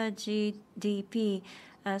 beyond the SDP,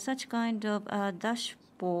 such kind of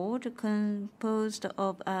dashboard composed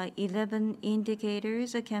of 11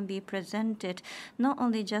 indicators can be presented, not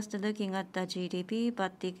only just looking at the GDP,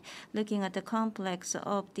 but looking at the complex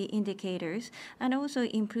of the indicators, and also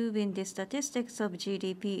improving the statistics of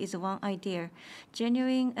GDP is one idea.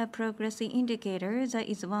 Genuine progress indicators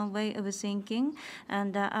is one way of thinking,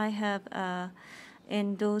 and I have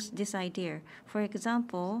endorsed this idea. For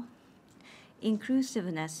example,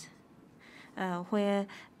 inclusiveness, where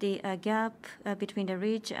the gap between the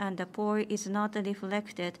rich and the poor is not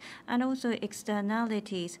reflected, and also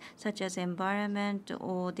externalities such as environment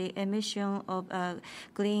or the emission of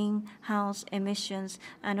greenhouse emissions,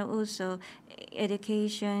 and also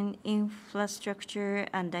education, infrastructure,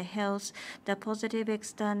 and the health. The positive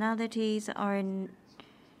externalities are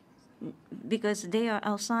because they are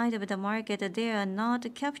outside of the market, they are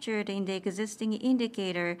not captured in the existing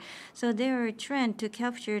indicator. So there are a trend to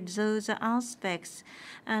capture those aspects,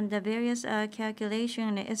 and the various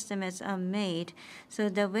calculation and estimates are made. So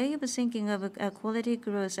the way of thinking of quality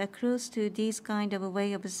growth are close to this kind of a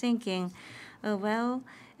way of thinking. The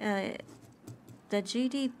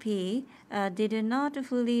GDP did not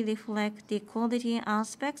fully reflect the quality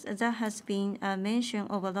aspects that has been mentioned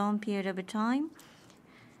over a long period of time.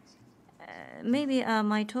 Maybe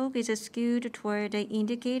my talk is skewed toward the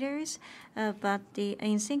indicators, but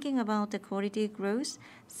in thinking about the quality growth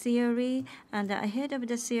theory, and ahead of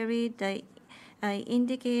the theory, the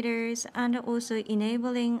indicators and also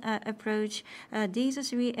enabling approach, these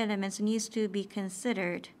three elements needs to be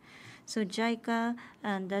considered. So JICA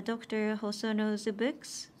and Dr. Hosono's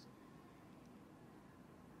books,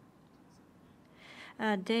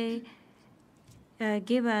 they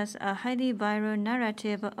give us a highly viral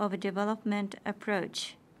narrative of development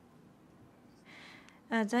approach.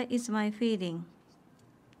 That is my feeling.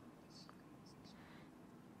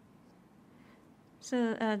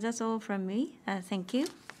 So that's all from me. Thank you.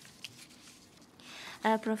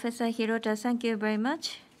 Professor Hirota, thank you very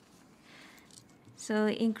much. So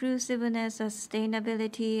inclusiveness,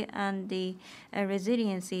 sustainability, and the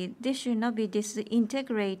resiliency, this should not be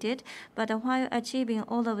disintegrated, but while achieving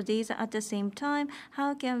all of these at the same time,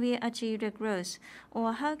 how can we achieve the growth?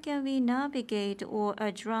 Or how can we navigate or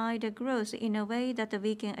drive the growth in a way that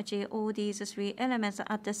we can achieve all these three elements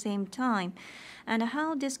at the same time? And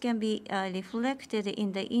how this can be reflected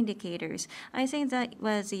in the indicators? I think that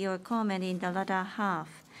was your comment in the latter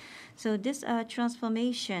half. So this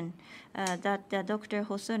transformation that Dr.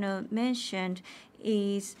 Hosono mentioned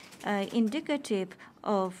is indicative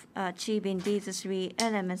of achieving these three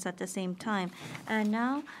elements at the same time. And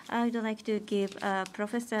now I would like to give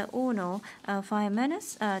Professor Ono 5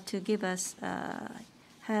 minutes to give us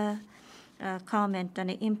her comment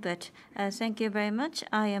and input. Thank you very much.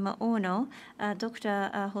 I am Ono. Dr.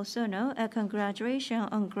 Hosono, congratulations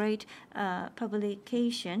on great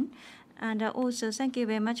publication. And also, thank you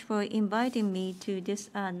very much for inviting me to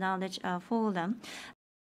this knowledge forum.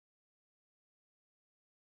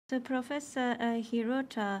 So Professor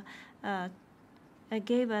Hirota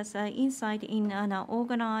gave us insight in an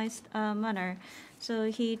organized manner.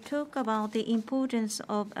 So he talked about the importance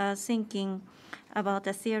of thinking about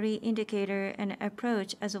the theory, indicator, and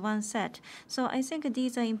approach as one set. So I think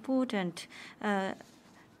these are important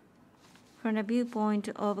from the viewpoint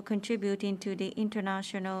of contributing to the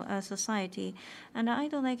international society. And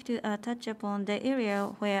I'd like to touch upon the area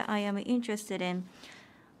where I am interested in.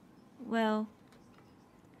 Well,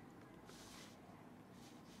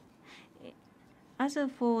 as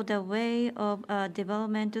for the way of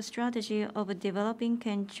development strategy of developing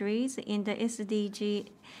countries in the SDG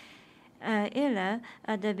era,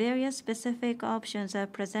 the various specific options are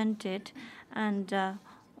presented, and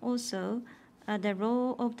also the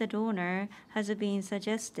role of the donor has been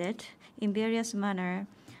suggested in various manner.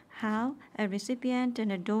 How a recipient and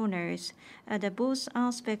a donors, the both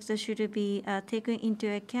aspects should be taken into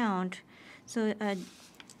account. So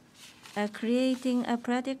creating a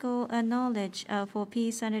practical knowledge for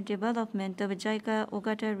peace and development of JICA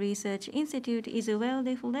Ogata Research Institute is well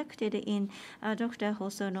reflected in Dr.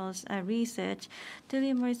 Hosono's research. To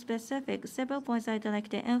be more specific, several points I'd like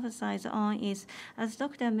to emphasize on is, as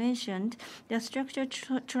Dr. mentioned, the structural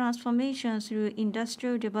transformation through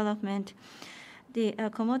industrial development, the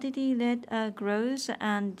commodity-led growth,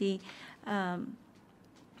 and the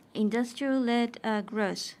industrial-led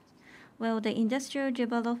growth. Well, the industrial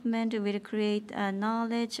development will create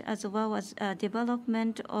knowledge as well as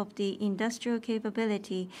development of the industrial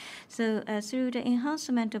capability. So through the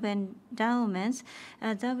enhancement of endowments,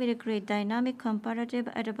 that will create dynamic comparative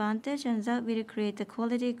advantage, and that will create the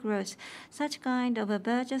quality growth. Such kind of a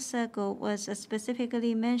virtuous circle was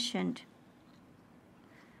specifically mentioned.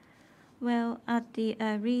 Well, at the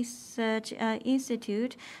research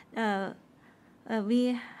institute,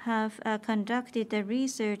 we have conducted the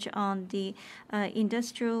research on the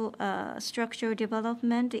industrial structural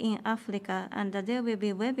development in Africa, and there will be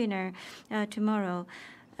a webinar tomorrow.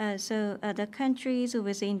 So the countries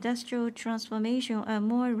with industrial transformation are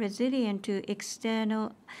more resilient to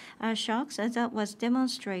external shocks, as that was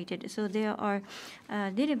demonstrated. So there are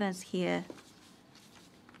relevance here.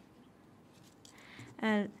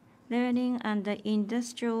 Learning and the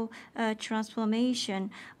industrial transformation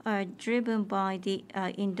are driven by the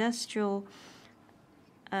industrial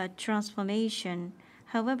transformation.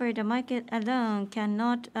 However, the market alone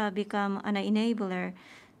cannot become an enabler.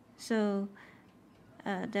 So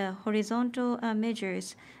the horizontal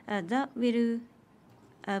measures that will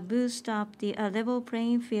boost up the level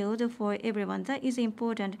playing field for everyone. That is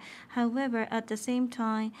important. However, at the same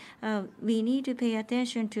time, we need to pay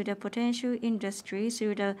attention to the potential industries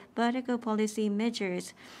through the vertical policy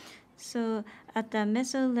measures. So at the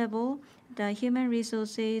meso level, the human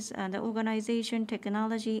resources and the organization,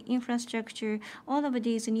 technology, infrastructure, all of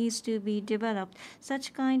these needs to be developed.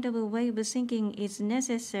 Such kind of a way of thinking is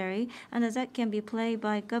necessary, and that can be played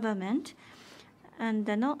by government. And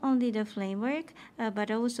not only the framework,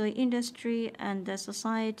 but also industry and the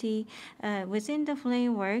society. Within the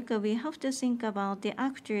framework, we have to think about the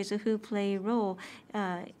actors who play a role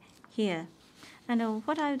here. And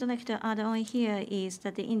what I would like to add on here is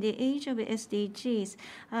that in the age of SDGs,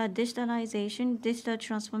 digitalization, digital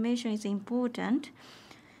transformation is important.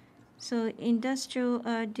 So industrial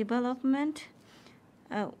development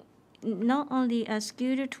not only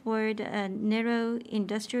skewed toward narrow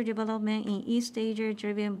industrial development in East Asia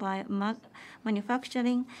driven by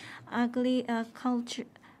manufacturing, agriculture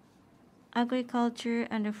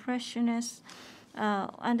and freshness,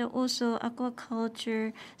 and also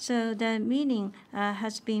aquaculture. So the meaning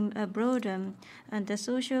has been broadened, and the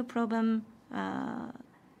social problem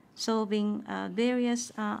solving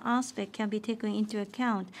various aspects can be taken into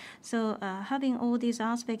account. So having all these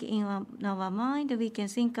aspects in our mind, we can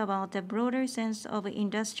think about the broader sense of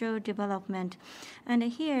industrial development. And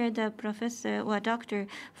here the professor or doctor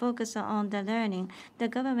focus on the learning. The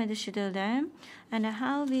government should learn and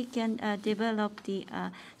how we can develop the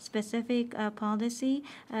specific policy,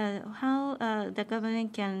 how the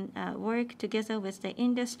government can work together with the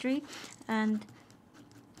industry and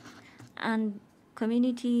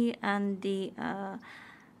community and the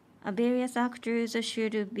various actors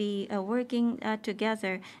should be working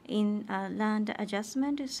together in land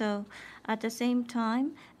adjustment. So at the same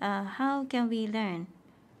time, how can we learn?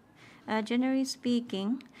 Generally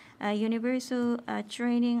speaking, universal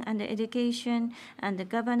training and education and the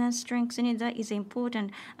governance strengthening, that is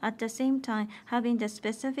important. At the same time, having the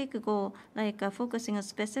specific goal, like focusing on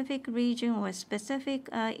specific region or specific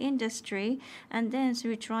industry, and then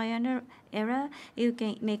through trial and error, you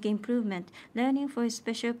can make improvement. Learning for a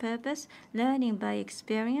special purpose, learning by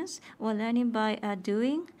experience, or learning by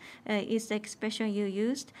doing is the expression you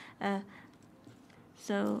used.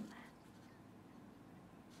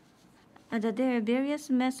 There are various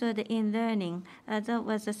methods in learning that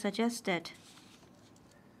was suggested.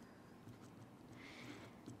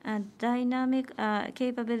 Dynamic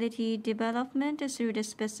capability development through the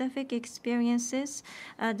specific experiences,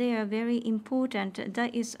 they are very important.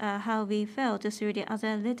 That is how we felt through the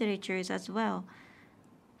other literatures as well.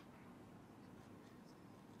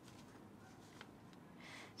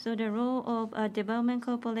 So the role of development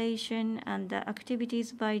cooperation and the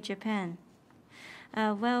activities by Japan.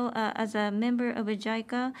 As a member of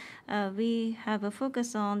JICA, we have a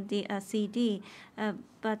focus on the CD,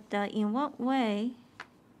 but in what way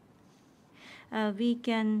we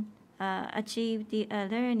can achieve the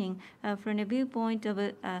learning from the viewpoint of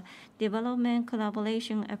a development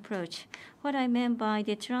collaboration approach. What I meant by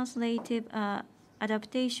the translative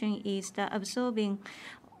adaptation is the absorbing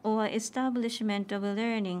or establishment of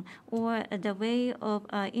learning or the way of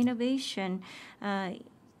innovation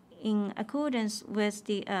in accordance with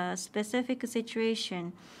the specific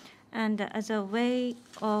situation, and as a way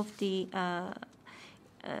of the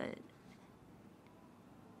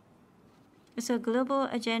so global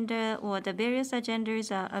agenda or the various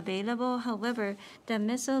agendas are available. However, the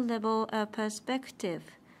meso-level perspective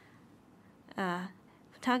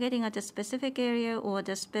targeting at a specific area or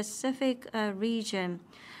the specific region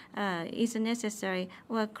is necessary,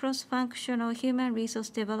 or cross-functional human resource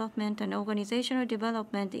development and organizational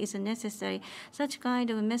development is necessary. Such kind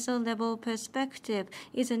of meso-level perspective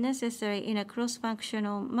is necessary in a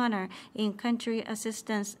cross-functional manner in country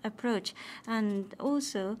assistance approach. And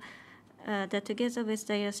also, that together with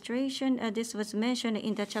the illustration, this was mentioned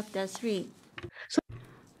in the chapter 3.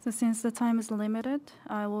 So since the time is limited,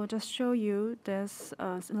 I will just show you this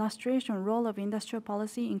illustration role of industrial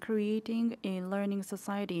policy in creating a learning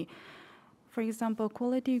society. For example,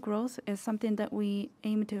 quality growth is something that we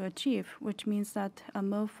aim to achieve, which means that a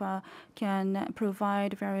MOFA can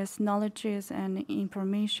provide various knowledges and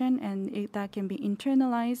information, and that can be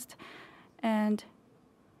internalized and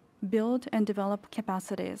build and develop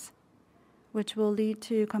capacities, which will lead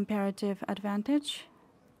to comparative advantage,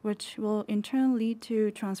 which will in turn lead to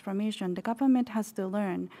transformation. The government has to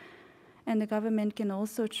learn, and the government can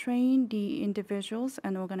also train the individuals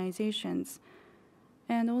and organizations.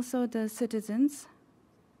 And also the citizens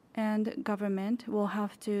and government will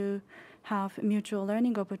have to have mutual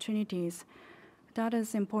learning opportunities. That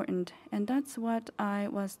is important, and that's what I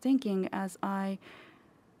was thinking as I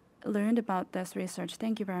learned about this research.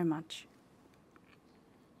 Thank you very much.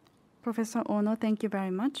 Professor Ono, thank you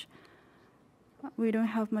very much. We don't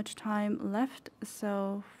have much time left,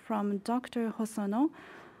 so from Dr. Hosono,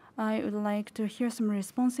 I would like to hear some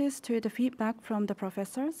responses to the feedback from the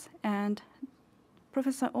professors. And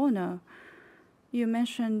Professor Ono, you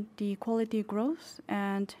mentioned the quality growth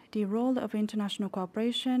and the role of international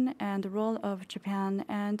cooperation and the role of Japan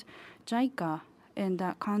and JICA in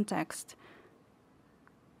that context.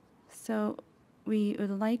 So we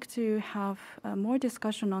would like to have more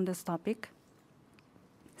discussion on this topic.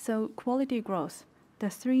 So quality growth, the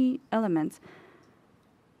three elements,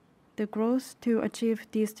 the growth to achieve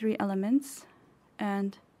these three elements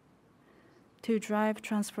and to drive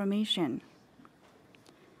transformation.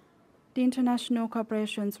 The international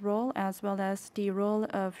cooperation's role as well as the role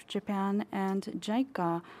of Japan and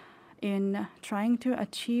JICA in trying to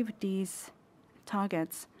achieve these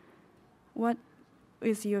targets. What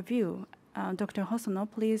is your view? Dr. Hosono,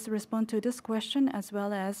 please respond to this question as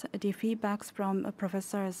well as the feedbacks from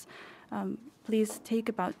professors. Please take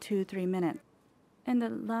about 2-3 minutes. In the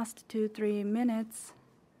last 2-3 minutes,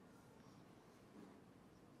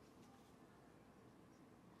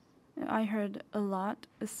 I heard a lot,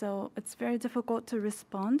 so it's very difficult to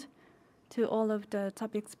respond to all of the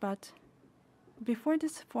topics. But before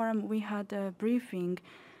this forum, we had a briefing,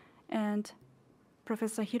 and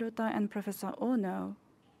Professor Hirota and Professor Ono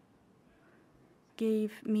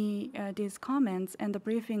gave me these comments and the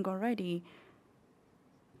briefing already.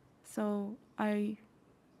 So I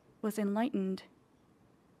was enlightened.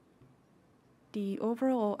 The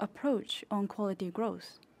overall approach on quality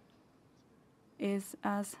growth is,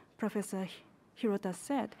 as Professor Hirota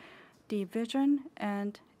said, the vision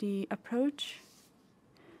and the approach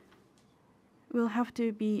will have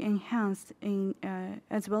to be enhanced in,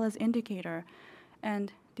 as well as indicator.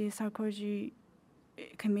 And the Sarkozy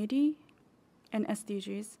Committee and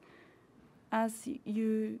SDGs, as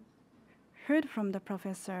you heard from the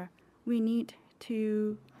professor, we need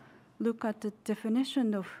to look at the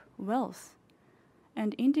definition of wealth,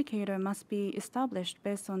 and indicator must be established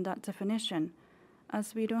based on that definition.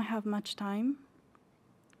 As we don't have much time,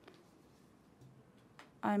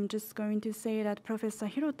 I'm just going to say that Professor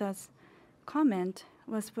Hirota's comment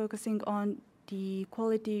was focusing on the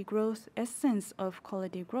quality growth, essence of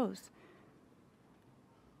quality growth.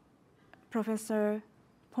 Professor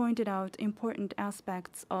pointed out important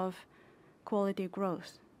aspects of quality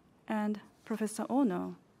growth. And Professor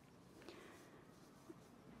Ono,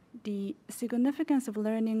 the significance of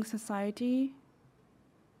learning society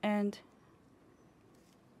and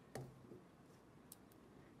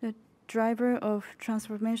the driver of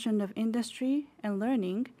transformation of industry and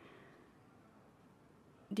learning,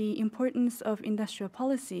 the importance of industrial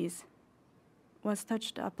policies was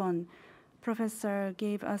touched upon. Professor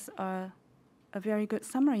gave us a very good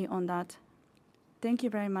summary on that. Thank you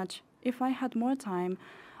very much. If I had more time,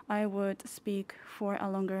 I would speak for a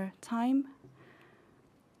longer time.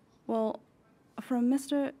 Well, from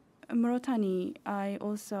Mr. Murotani, I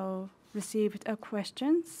also received a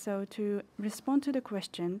question. So to respond to the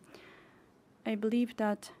question, I believe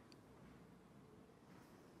that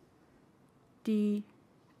the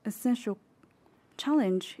essential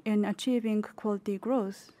challenge in achieving quality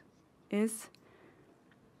growth is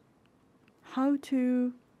how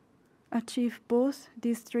to achieve both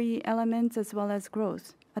these three elements as well as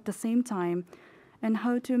growth at the same time, and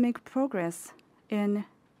how to make progress in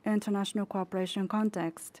international cooperation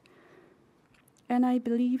context. And I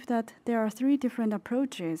believe that there are three different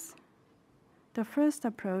approaches. The first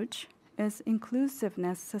approach is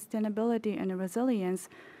inclusiveness, sustainability, and resilience.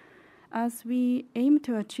 As we aim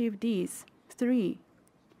to achieve these three,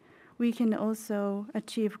 we can also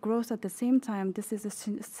achieve growth at the same time. This is a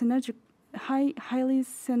synergic, highly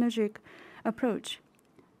synergic approach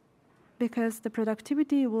because the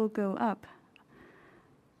productivity will go up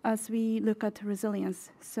as we look at resilience.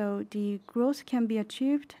 So the growth can be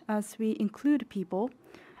achieved as we include people,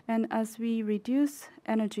 and as we reduce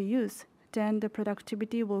energy use, then the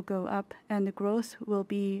productivity will go up and the growth will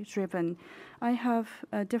be driven. I have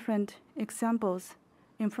different examples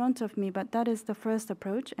in front of me, but that is the first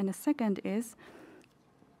approach. And the second is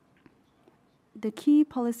the key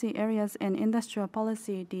policy areas in industrial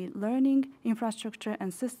policy, the learning, infrastructure,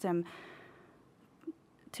 and system.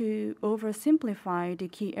 To oversimplify the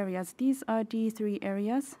key areas, these are the three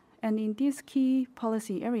areas. And in these key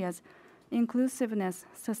policy areas, inclusiveness,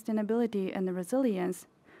 sustainability, and resilience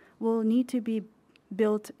will need to be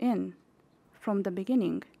built in from the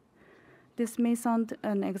beginning. This may sound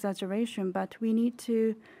an exaggeration, but we need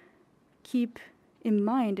to keep in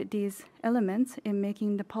mind these elements in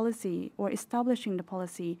making the policy or establishing the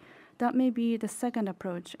policy. That may be the second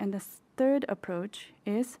approach. And the third approach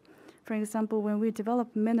is, for example, when we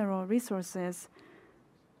develop mineral resources,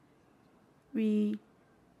 we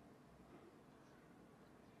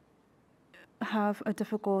have a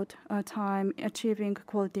difficult time achieving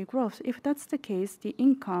quality growth. If that's the case, the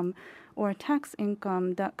income or tax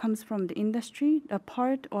income that comes from the industry, a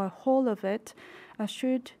part or whole of it,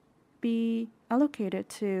 should be allocated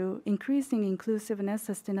to increasing inclusiveness,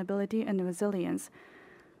 sustainability, and resilience.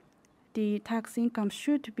 The tax income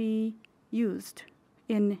should be used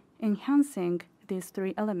in enhancing these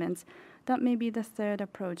three elements. That may be the third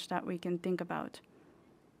approach that we can think about.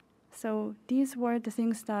 So these were the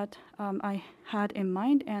things that I had in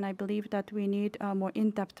mind, and I believe that we need more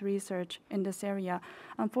in-depth research in this area.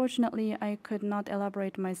 Unfortunately, I could not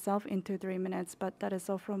elaborate myself into 3 minutes, but that is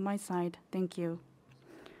all from my side. Thank you.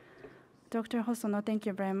 Dr. Hosono, thank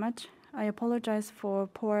you very much. I apologize for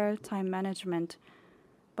poor time management,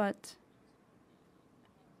 but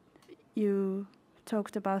you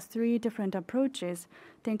talked about 3 different approaches.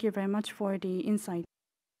 Thank you very much for the insight.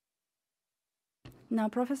 Now,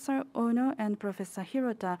 Professor Ono and Professor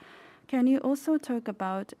Hirota, can you also talk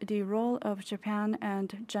about the role of Japan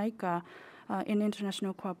and JICA in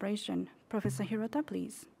international cooperation? Professor Hirota,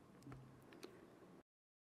 please.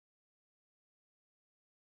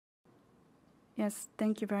 Yes,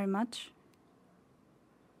 thank you very much.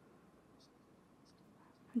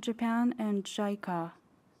 Japan and JICA,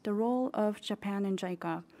 the role of Japan and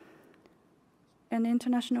JICA. In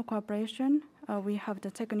international cooperation, we have the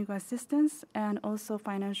technical assistance and also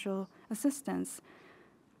financial assistance.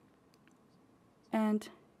 And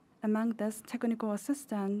among this, technical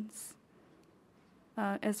assistance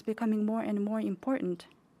is becoming more and more important.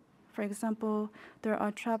 For example, there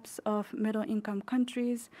are traps of middle-income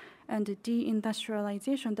countries and the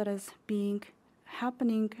deindustrialization that is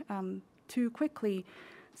happening too quickly.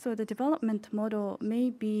 So the development model may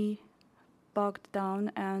be bogged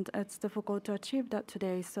down, and it's difficult to achieve that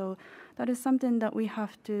today. So that is something that we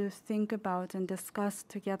have to think about and discuss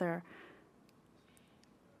together.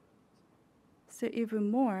 So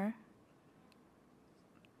even more,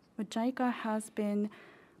 JICA has been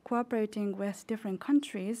cooperating with different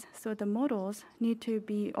countries, so the models need to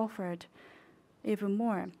be offered even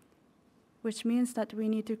more, which means that we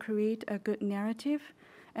need to create a good narrative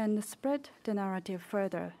and spread the narrative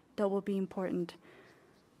further. That will be important.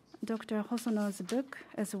 Dr. Hosono's book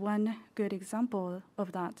is one good example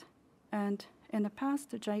of that. And in the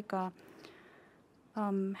past, JICA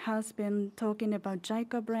has been talking about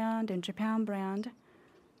JICA brand and Japan brand.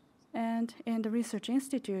 And in the Research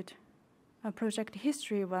Institute, a project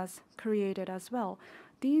history was created as well.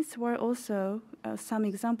 These were also some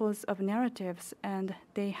examples of narratives, and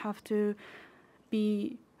they have to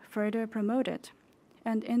be further promoted.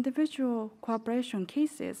 And individual cooperation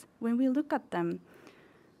cases, when we look at them,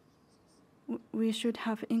 we should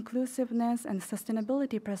have inclusiveness and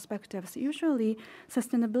sustainability perspectives. Usually,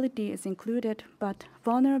 sustainability is included, but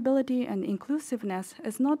vulnerability and inclusiveness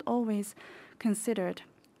is not always considered.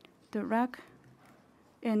 The RAC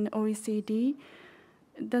in OECD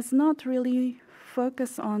does not really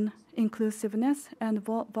focus on inclusiveness and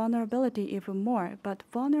vulnerability even more, but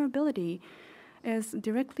vulnerability is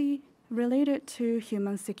directly related to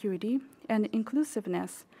human security and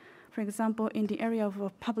inclusiveness. For example, in the area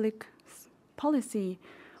of public policy,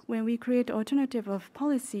 when we create alternative of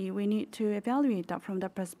policy, we need to evaluate that from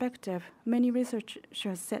that perspective. Many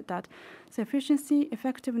researchers said that so efficiency,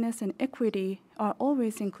 effectiveness, and equity are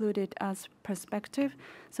always included as perspective.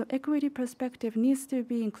 So equity perspective needs to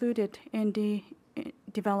be included in the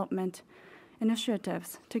development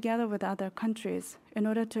initiatives together with other countries in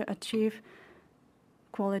order to achieve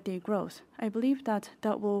quality growth. I believe that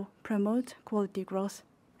that will promote quality growth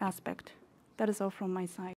aspect. That is all from my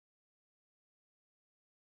side.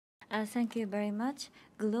 Thank you very much.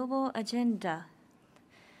 Global agenda.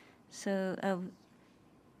 So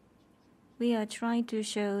we are trying to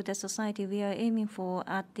show the society we are aiming for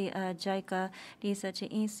at the JICA Research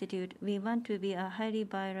Institute. We want to be a highly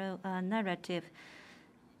viral narrative.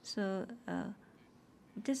 So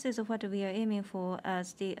this is what we are aiming for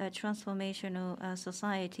as the transformational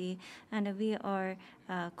society, and we are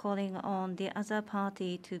calling on the other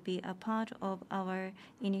party to be a part of our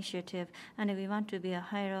initiative, and we want to be a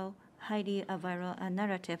highly viral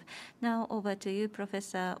narrative. Now over to you,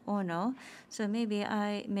 Professor Ono. So maybe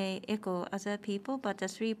I may echo other people, but the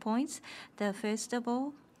 3 points. The first of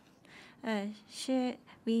all,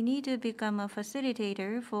 we need to become a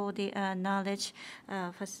facilitator for the knowledge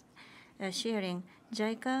sharing.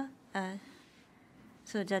 JICA,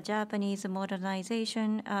 so the Japanese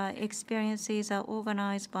modernization experiences are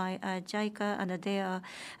organized by JICA, and they are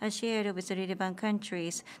shared with relevant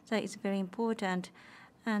countries. That is very important.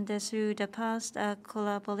 And through the past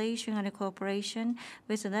collaboration and cooperation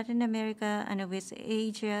with Latin America and with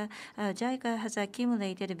Asia, JICA has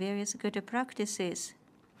accumulated various good practices.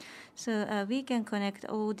 So we can connect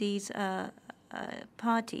all these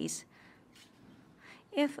parties.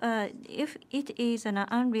 If it is an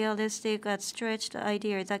unrealistic, stretched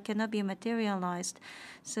idea that cannot be materialized,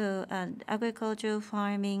 so agricultural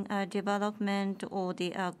farming development or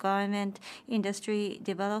the garment industry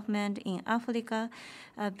development in Africa,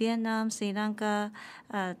 Vietnam, Sri Lanka,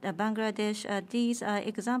 Bangladesh, these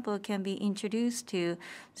examples can be introduced to.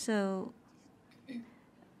 So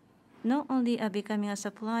not only becoming a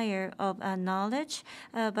supplier of knowledge,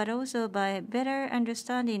 but also by better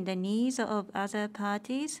understanding the needs of other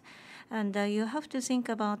parties. And you have to think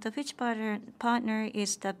about which partner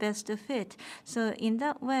is the best fit. So in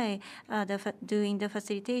that way, doing the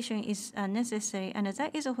facilitation is necessary, and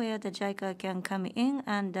that is where the JICA can come in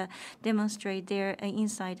and demonstrate their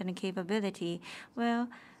insight and capability. Well,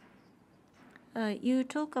 you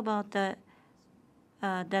talk about the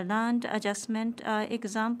land adjustment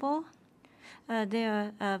example.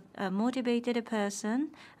 There are a motivated person,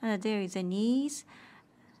 there is a need.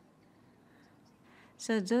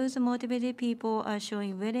 So those motivated people are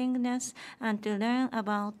showing willingness and to learn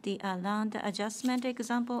about the land adjustment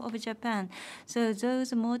example of Japan. So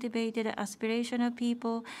those motivated aspirational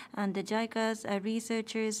people and the JICA's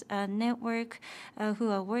researchers network who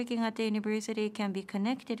are working at the university can be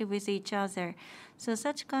connected with each other. So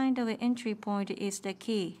such kind of entry point is the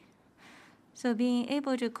key. So being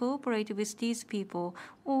able to cooperate with these people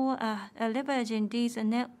or leveraging this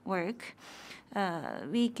network,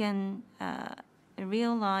 we can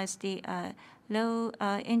realize the low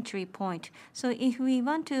entry point. So if we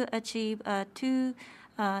want to achieve too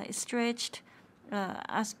stretched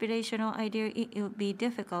aspirational idea, it will be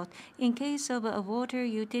difficult. In case of a water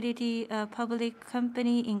utility public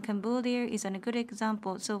company in Cambodia is a good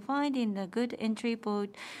example. So finding a good entry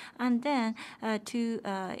point and then to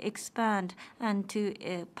expand and to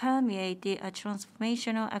permeate the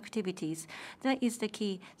transformational activities. That is the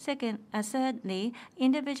key. Thirdly,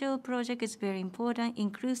 individual project is very important.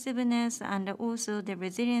 Inclusiveness and also the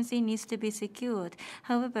resiliency needs to be secured.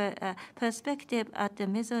 However, perspective at the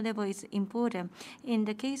meso level is important. In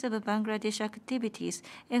the case of Bangladesh activities,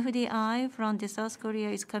 FDI from the South Korea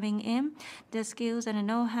is coming in. The skills and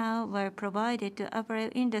know-how were provided to apparel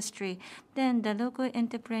industry. Then the local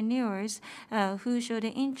entrepreneurs who showed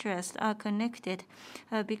interest are connected.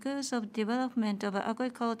 Because of development of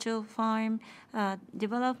agricultural farm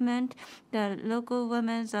development, the local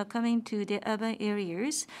women are coming to the urban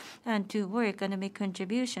areas and to work and make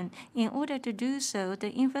contribution. In order to do so,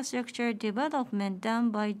 the infrastructure development done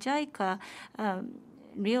by JICA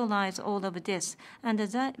realize all of this, and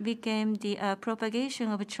that became the propagation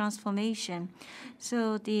of transformation.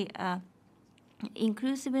 So the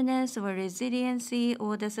inclusiveness or resiliency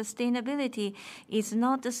or the sustainability is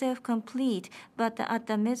not self-complete, but at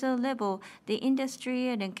the meso level, the industry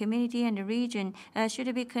and the community and the region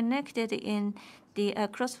should be connected in the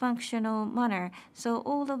cross-functional manner. So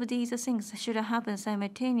all of these things should happen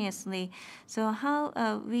simultaneously. So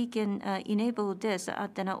how we can enable this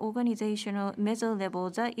at an organizational meso level,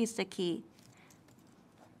 that is the key.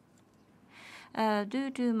 Due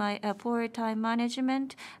to my poor time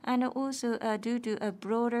management and also due to a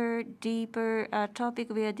broader, deeper topic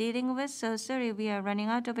we are dealing with, so sorry, we are running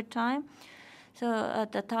out of time. So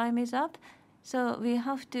the time is up. So we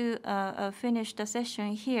have to finish the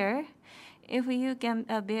session here. If you can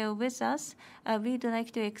bear with us, we'd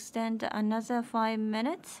like to extend another 5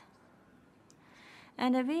 minutes.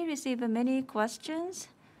 And we receive many questions.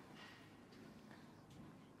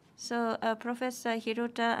 So Professor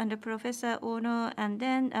Hirota and Professor Ono and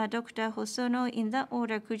then Dr. Hosono, in that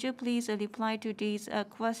order, could you please reply to these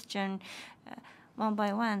questions? one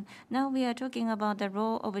by one. Now we are talking about the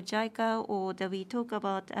role of JICA, or we talk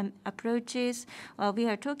about approaches, or we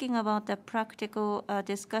are talking about the practical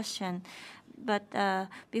discussion. But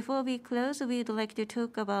before we close, we'd like to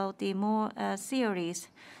talk about the more theories.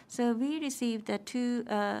 So we received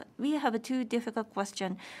we have two difficult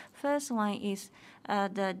questions. First one is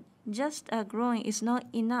the just growing is not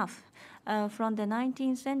enough. From the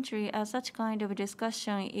 19th century, such kind of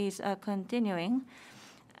discussion is continuing.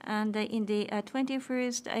 And in the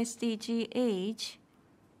 21st SDG age,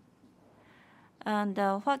 and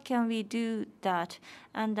what can we do that?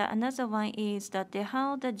 And another one is that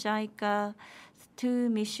how the JICA two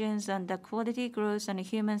missions and the quality growth and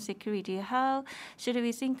human security, how should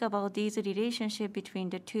we think about these relationship between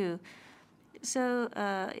the two? So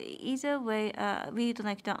either way, we'd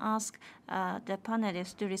like to ask the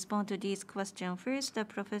panelists to respond to these questions. First,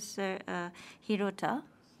 Professor Hirota.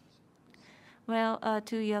 Well,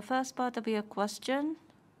 to your first part of your question,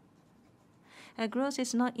 growth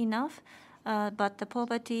is not enough, but the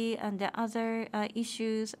poverty and the other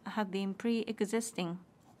issues have been pre-existing.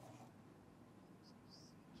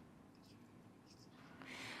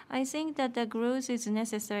 I think that the growth is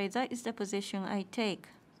necessary. That is the position I take.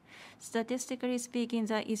 Statistically speaking,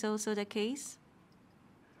 that is also the case.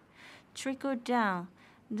 Trickle down,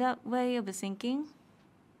 that way of thinking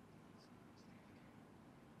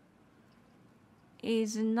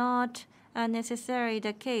is not necessarily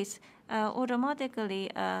the case. Automatically,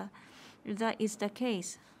 that is the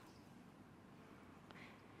case.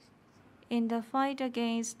 In the fight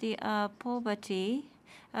against the poverty,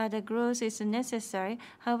 the growth is necessary.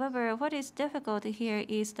 However, what is difficult here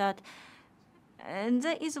is that, and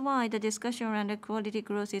that is why the discussion around the quality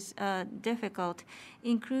growth is difficult.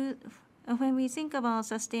 When we think about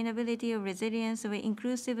sustainability or resilience or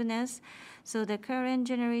inclusiveness, so the current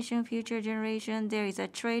generation, future generation, there is a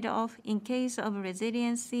trade-off. In case of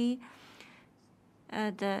resiliency,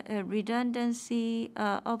 the redundancy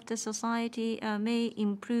of the society may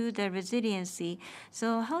improve the resiliency.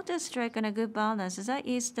 So how to strike on a good balance? That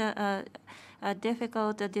is the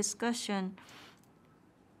difficult discussion.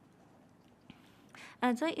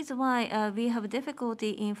 And that is why we have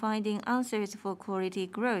difficulty in finding answers for quality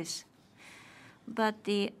growth. But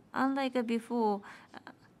unlike before,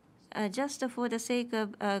 just for the sake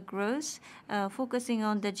of growth, focusing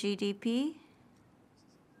on the GDP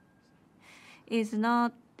is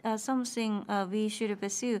not something we should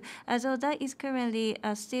pursue, although that is currently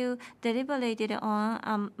still deliberated on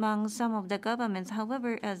among some of the governments.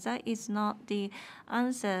 However, that is not the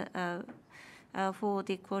answer for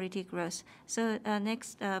the quality growth. So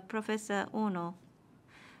next, Professor Ono.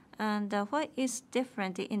 And what is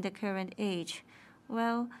different in the current age?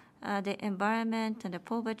 Well, the environment and the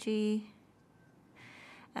poverty.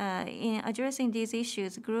 In addressing these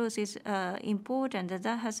issues, growth is important.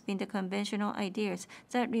 That has been the conventional ideas.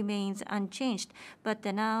 That remains unchanged. But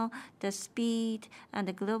now the speed and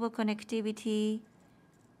the global connectivity,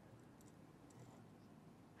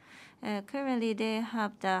 currently they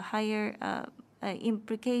have the higher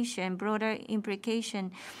implication, broader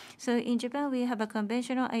implication. So in Japan, we have a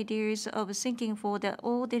conventional ideas of thinking for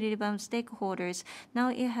all the relevant stakeholders. Now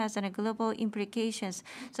it has global implications.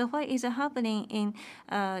 So what is happening in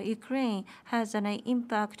Ukraine has an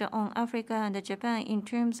impact on Africa and Japan in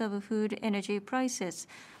terms of food energy prices.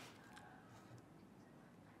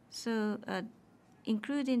 So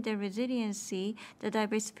including the resiliency, the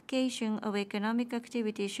diversification of economic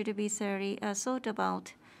activity should be thoroughly thought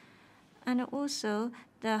about. And also,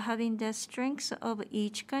 having the strengths of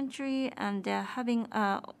each country and having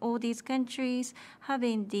all these countries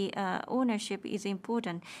having the ownership is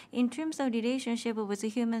important. In terms of relationship with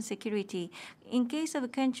human security, in case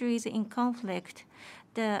of countries in conflict,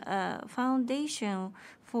 the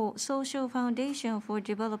social foundation for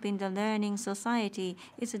developing the learning society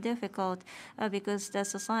is difficult because the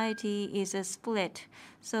society is split.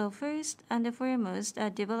 So first and foremost,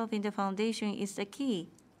 developing the foundation is the key.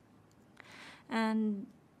 And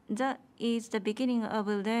that is the beginning of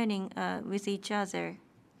learning with each other.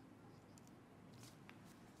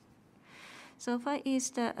 So what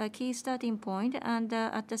is the key starting point? And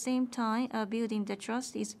at the same time, building the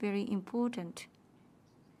trust is very important.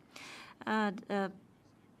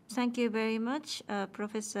 Thank you very much,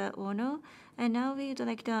 Professor Ono. And now we would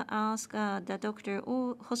like to ask the Dr.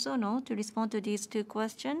 Hosono to respond to these two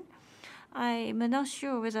questions. I'm not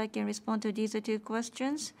sure whether I can respond to these two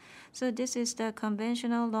questions. So this is the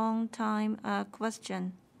conventional long-time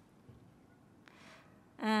question.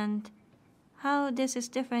 And how this is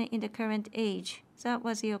different in the current age. That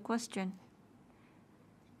was your question.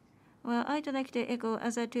 Well, I'd like to echo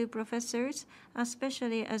other two professors,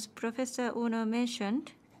 especially as Professor Ono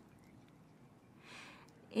mentioned.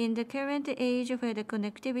 In the current age where the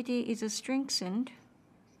connectivity is strengthened,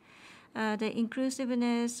 the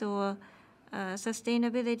inclusiveness or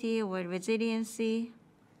sustainability or resiliency.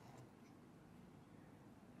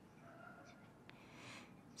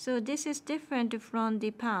 So this is different from the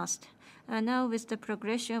past. Now with the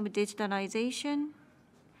progression of digitalization,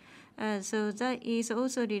 so that is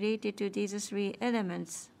also related to these three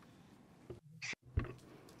elements.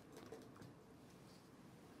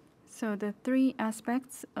 So the three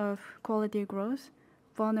aspects of quality growth: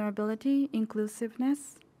 vulnerability,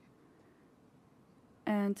 inclusiveness,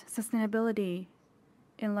 and sustainability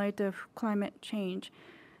in light of climate change.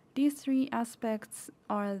 These three aspects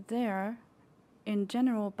are there in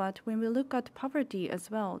general, but when we look at poverty as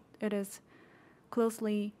well, it is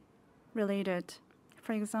closely related.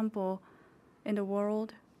 For example, in the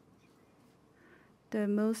world, the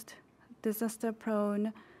most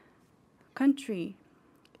disaster-prone country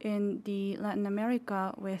in the Latin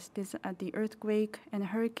America with the earthquake and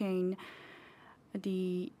hurricane,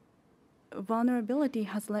 the vulnerability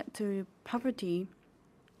has led to poverty,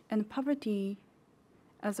 and poverty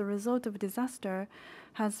as a result of disaster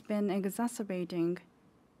has been exacerbating.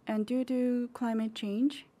 And due to climate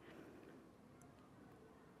change,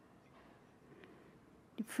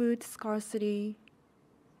 food scarcity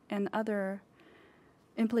and other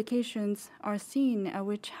implications are seen,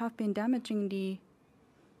 which have been damaging the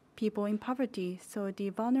people in poverty. So the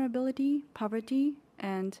vulnerability, poverty,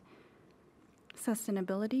 and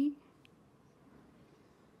sustainability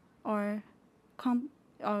are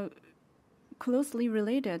closely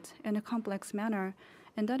related in a complex manner,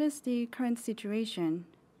 and that is the current situation.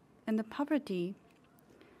 And the poverty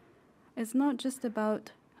is not just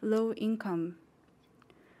about low income.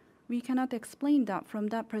 We cannot explain that from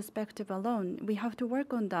that perspective alone. We have to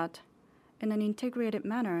work on that in an integrated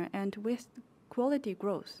manner and with quality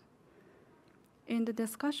growth. In the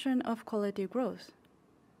discussion of quality growth,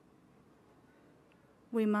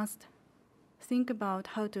 we must think about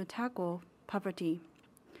how to tackle poverty.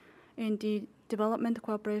 In the Development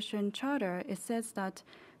Cooperation Charter, it says that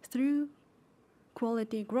through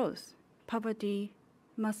quality growth, poverty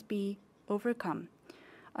must be overcome.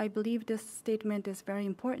 I believe this statement is very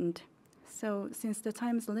important. So since the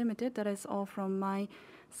time is limited, that is all from my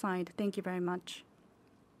side. Thank you very much.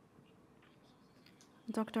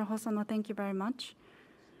 Dr. Hosono, thank you very much.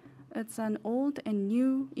 It's an old and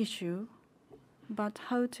new issue, but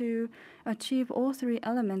how to achieve all three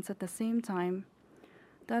elements at the same time,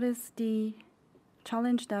 that is the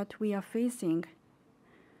challenge that we are facing.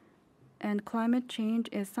 And climate change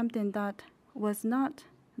is something that was not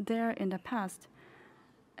there in the past.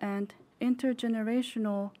 And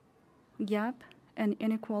intergenerational gap and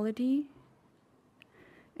inequality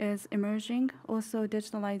is emerging. Also,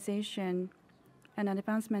 digitalization and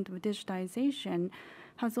advancement of digitization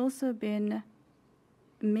has also been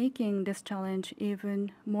making this challenge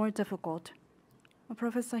even more difficult.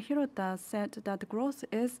 Professor Hirota said that growth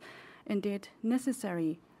is indeed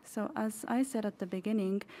necessary. So as I said at the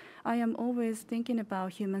beginning, I am always thinking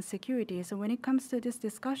about human security. So when it comes to this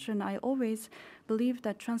discussion, I always believe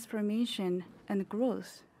that transformation and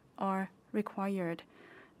growth are required.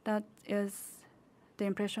 That is the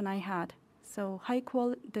impression I had. So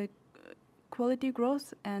the quality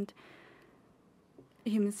growth and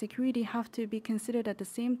human security have to be considered at the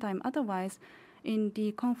same time. Otherwise, in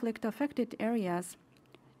the conflict-affected areas,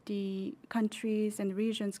 the countries and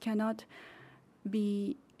regions cannot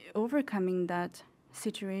be overcoming that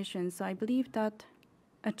situation. So I believe that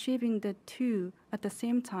achieving the two at the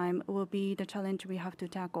same time will be the challenge we have to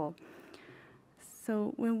tackle.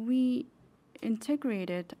 So when we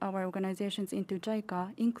integrated our organizations into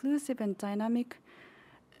JICA, inclusive and dynamic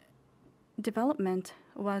development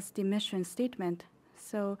was the mission statement.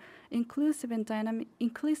 So inclusive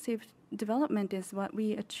development is what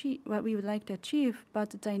we would like to achieve, but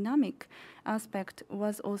the dynamic aspect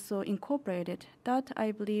was also incorporated. That,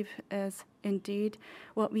 I believe, is indeed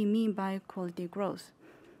what we mean by quality growth.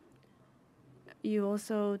 You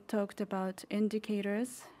also talked about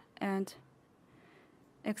indicators and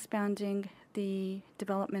expanding the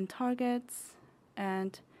development targets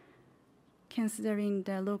and considering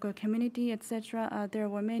the local community, etc. There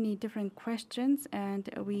were many different questions, and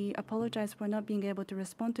we apologize for not being able to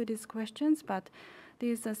respond to these questions, but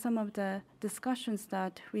these are some of the discussions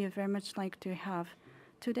that we very much like to have.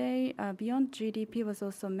 Today, beyond GDP was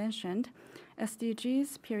also mentioned.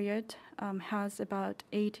 SDGs period has about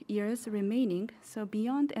 8 years remaining. So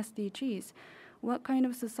beyond SDGs, what kind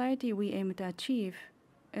of society we aim to achieve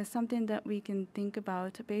is something that we can think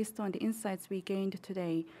about based on the insights we gained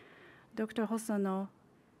today. Dr. Hosono,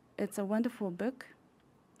 it's a wonderful book.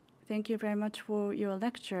 Thank you very much for your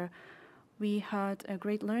lecture. We had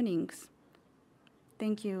great learnings.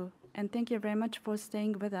 Thank you. And thank you very much for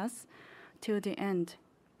staying with us till the end.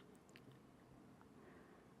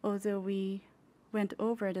 Although we went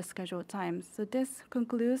over the scheduled time. So this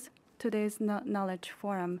concludes today's Knowledge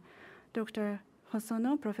Forum. Dr.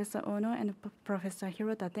 Hosono, Professor Ono, and Professor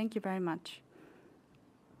Hirota, thank you very much.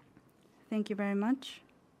 Thank you very much.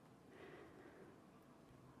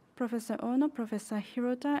 Professor Ono, Professor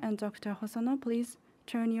Hirota, and Dr. Hosono, please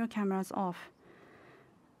turn your cameras off.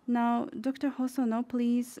 Now, Dr. Hosono,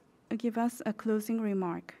 please give us a closing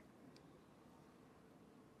remark.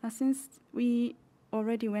 Since we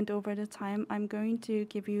already went over the time, I'm going to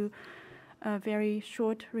give you a very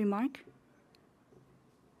short remark.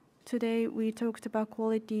 Today, we talked about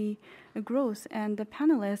quality growth, and the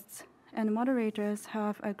panelists and moderators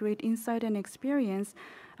have a great insight and experience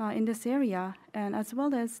in this area, and as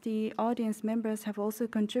well as the audience members have also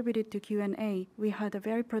contributed to Q&A. We had a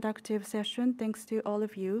very productive session thanks to all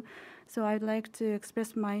of you, so I'd like to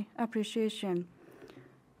express my appreciation.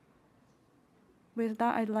 With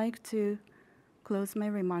that, I'd like to close my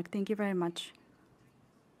remark. Thank you very much.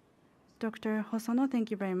 Dr. Hosono, thank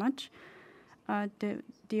you very much.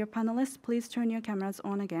 Dear panelists, please turn your cameras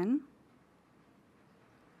on again.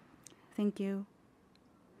 Thank you.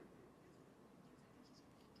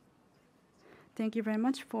 Thank you very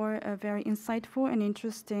much for a very insightful and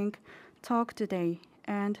interesting talk today.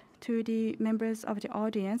 And to the members of the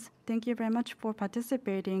audience, thank you very much for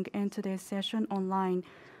participating in today's session online.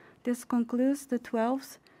 This concludes the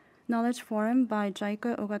 12th Knowledge Forum by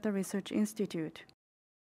JICA Ogata Research Institute.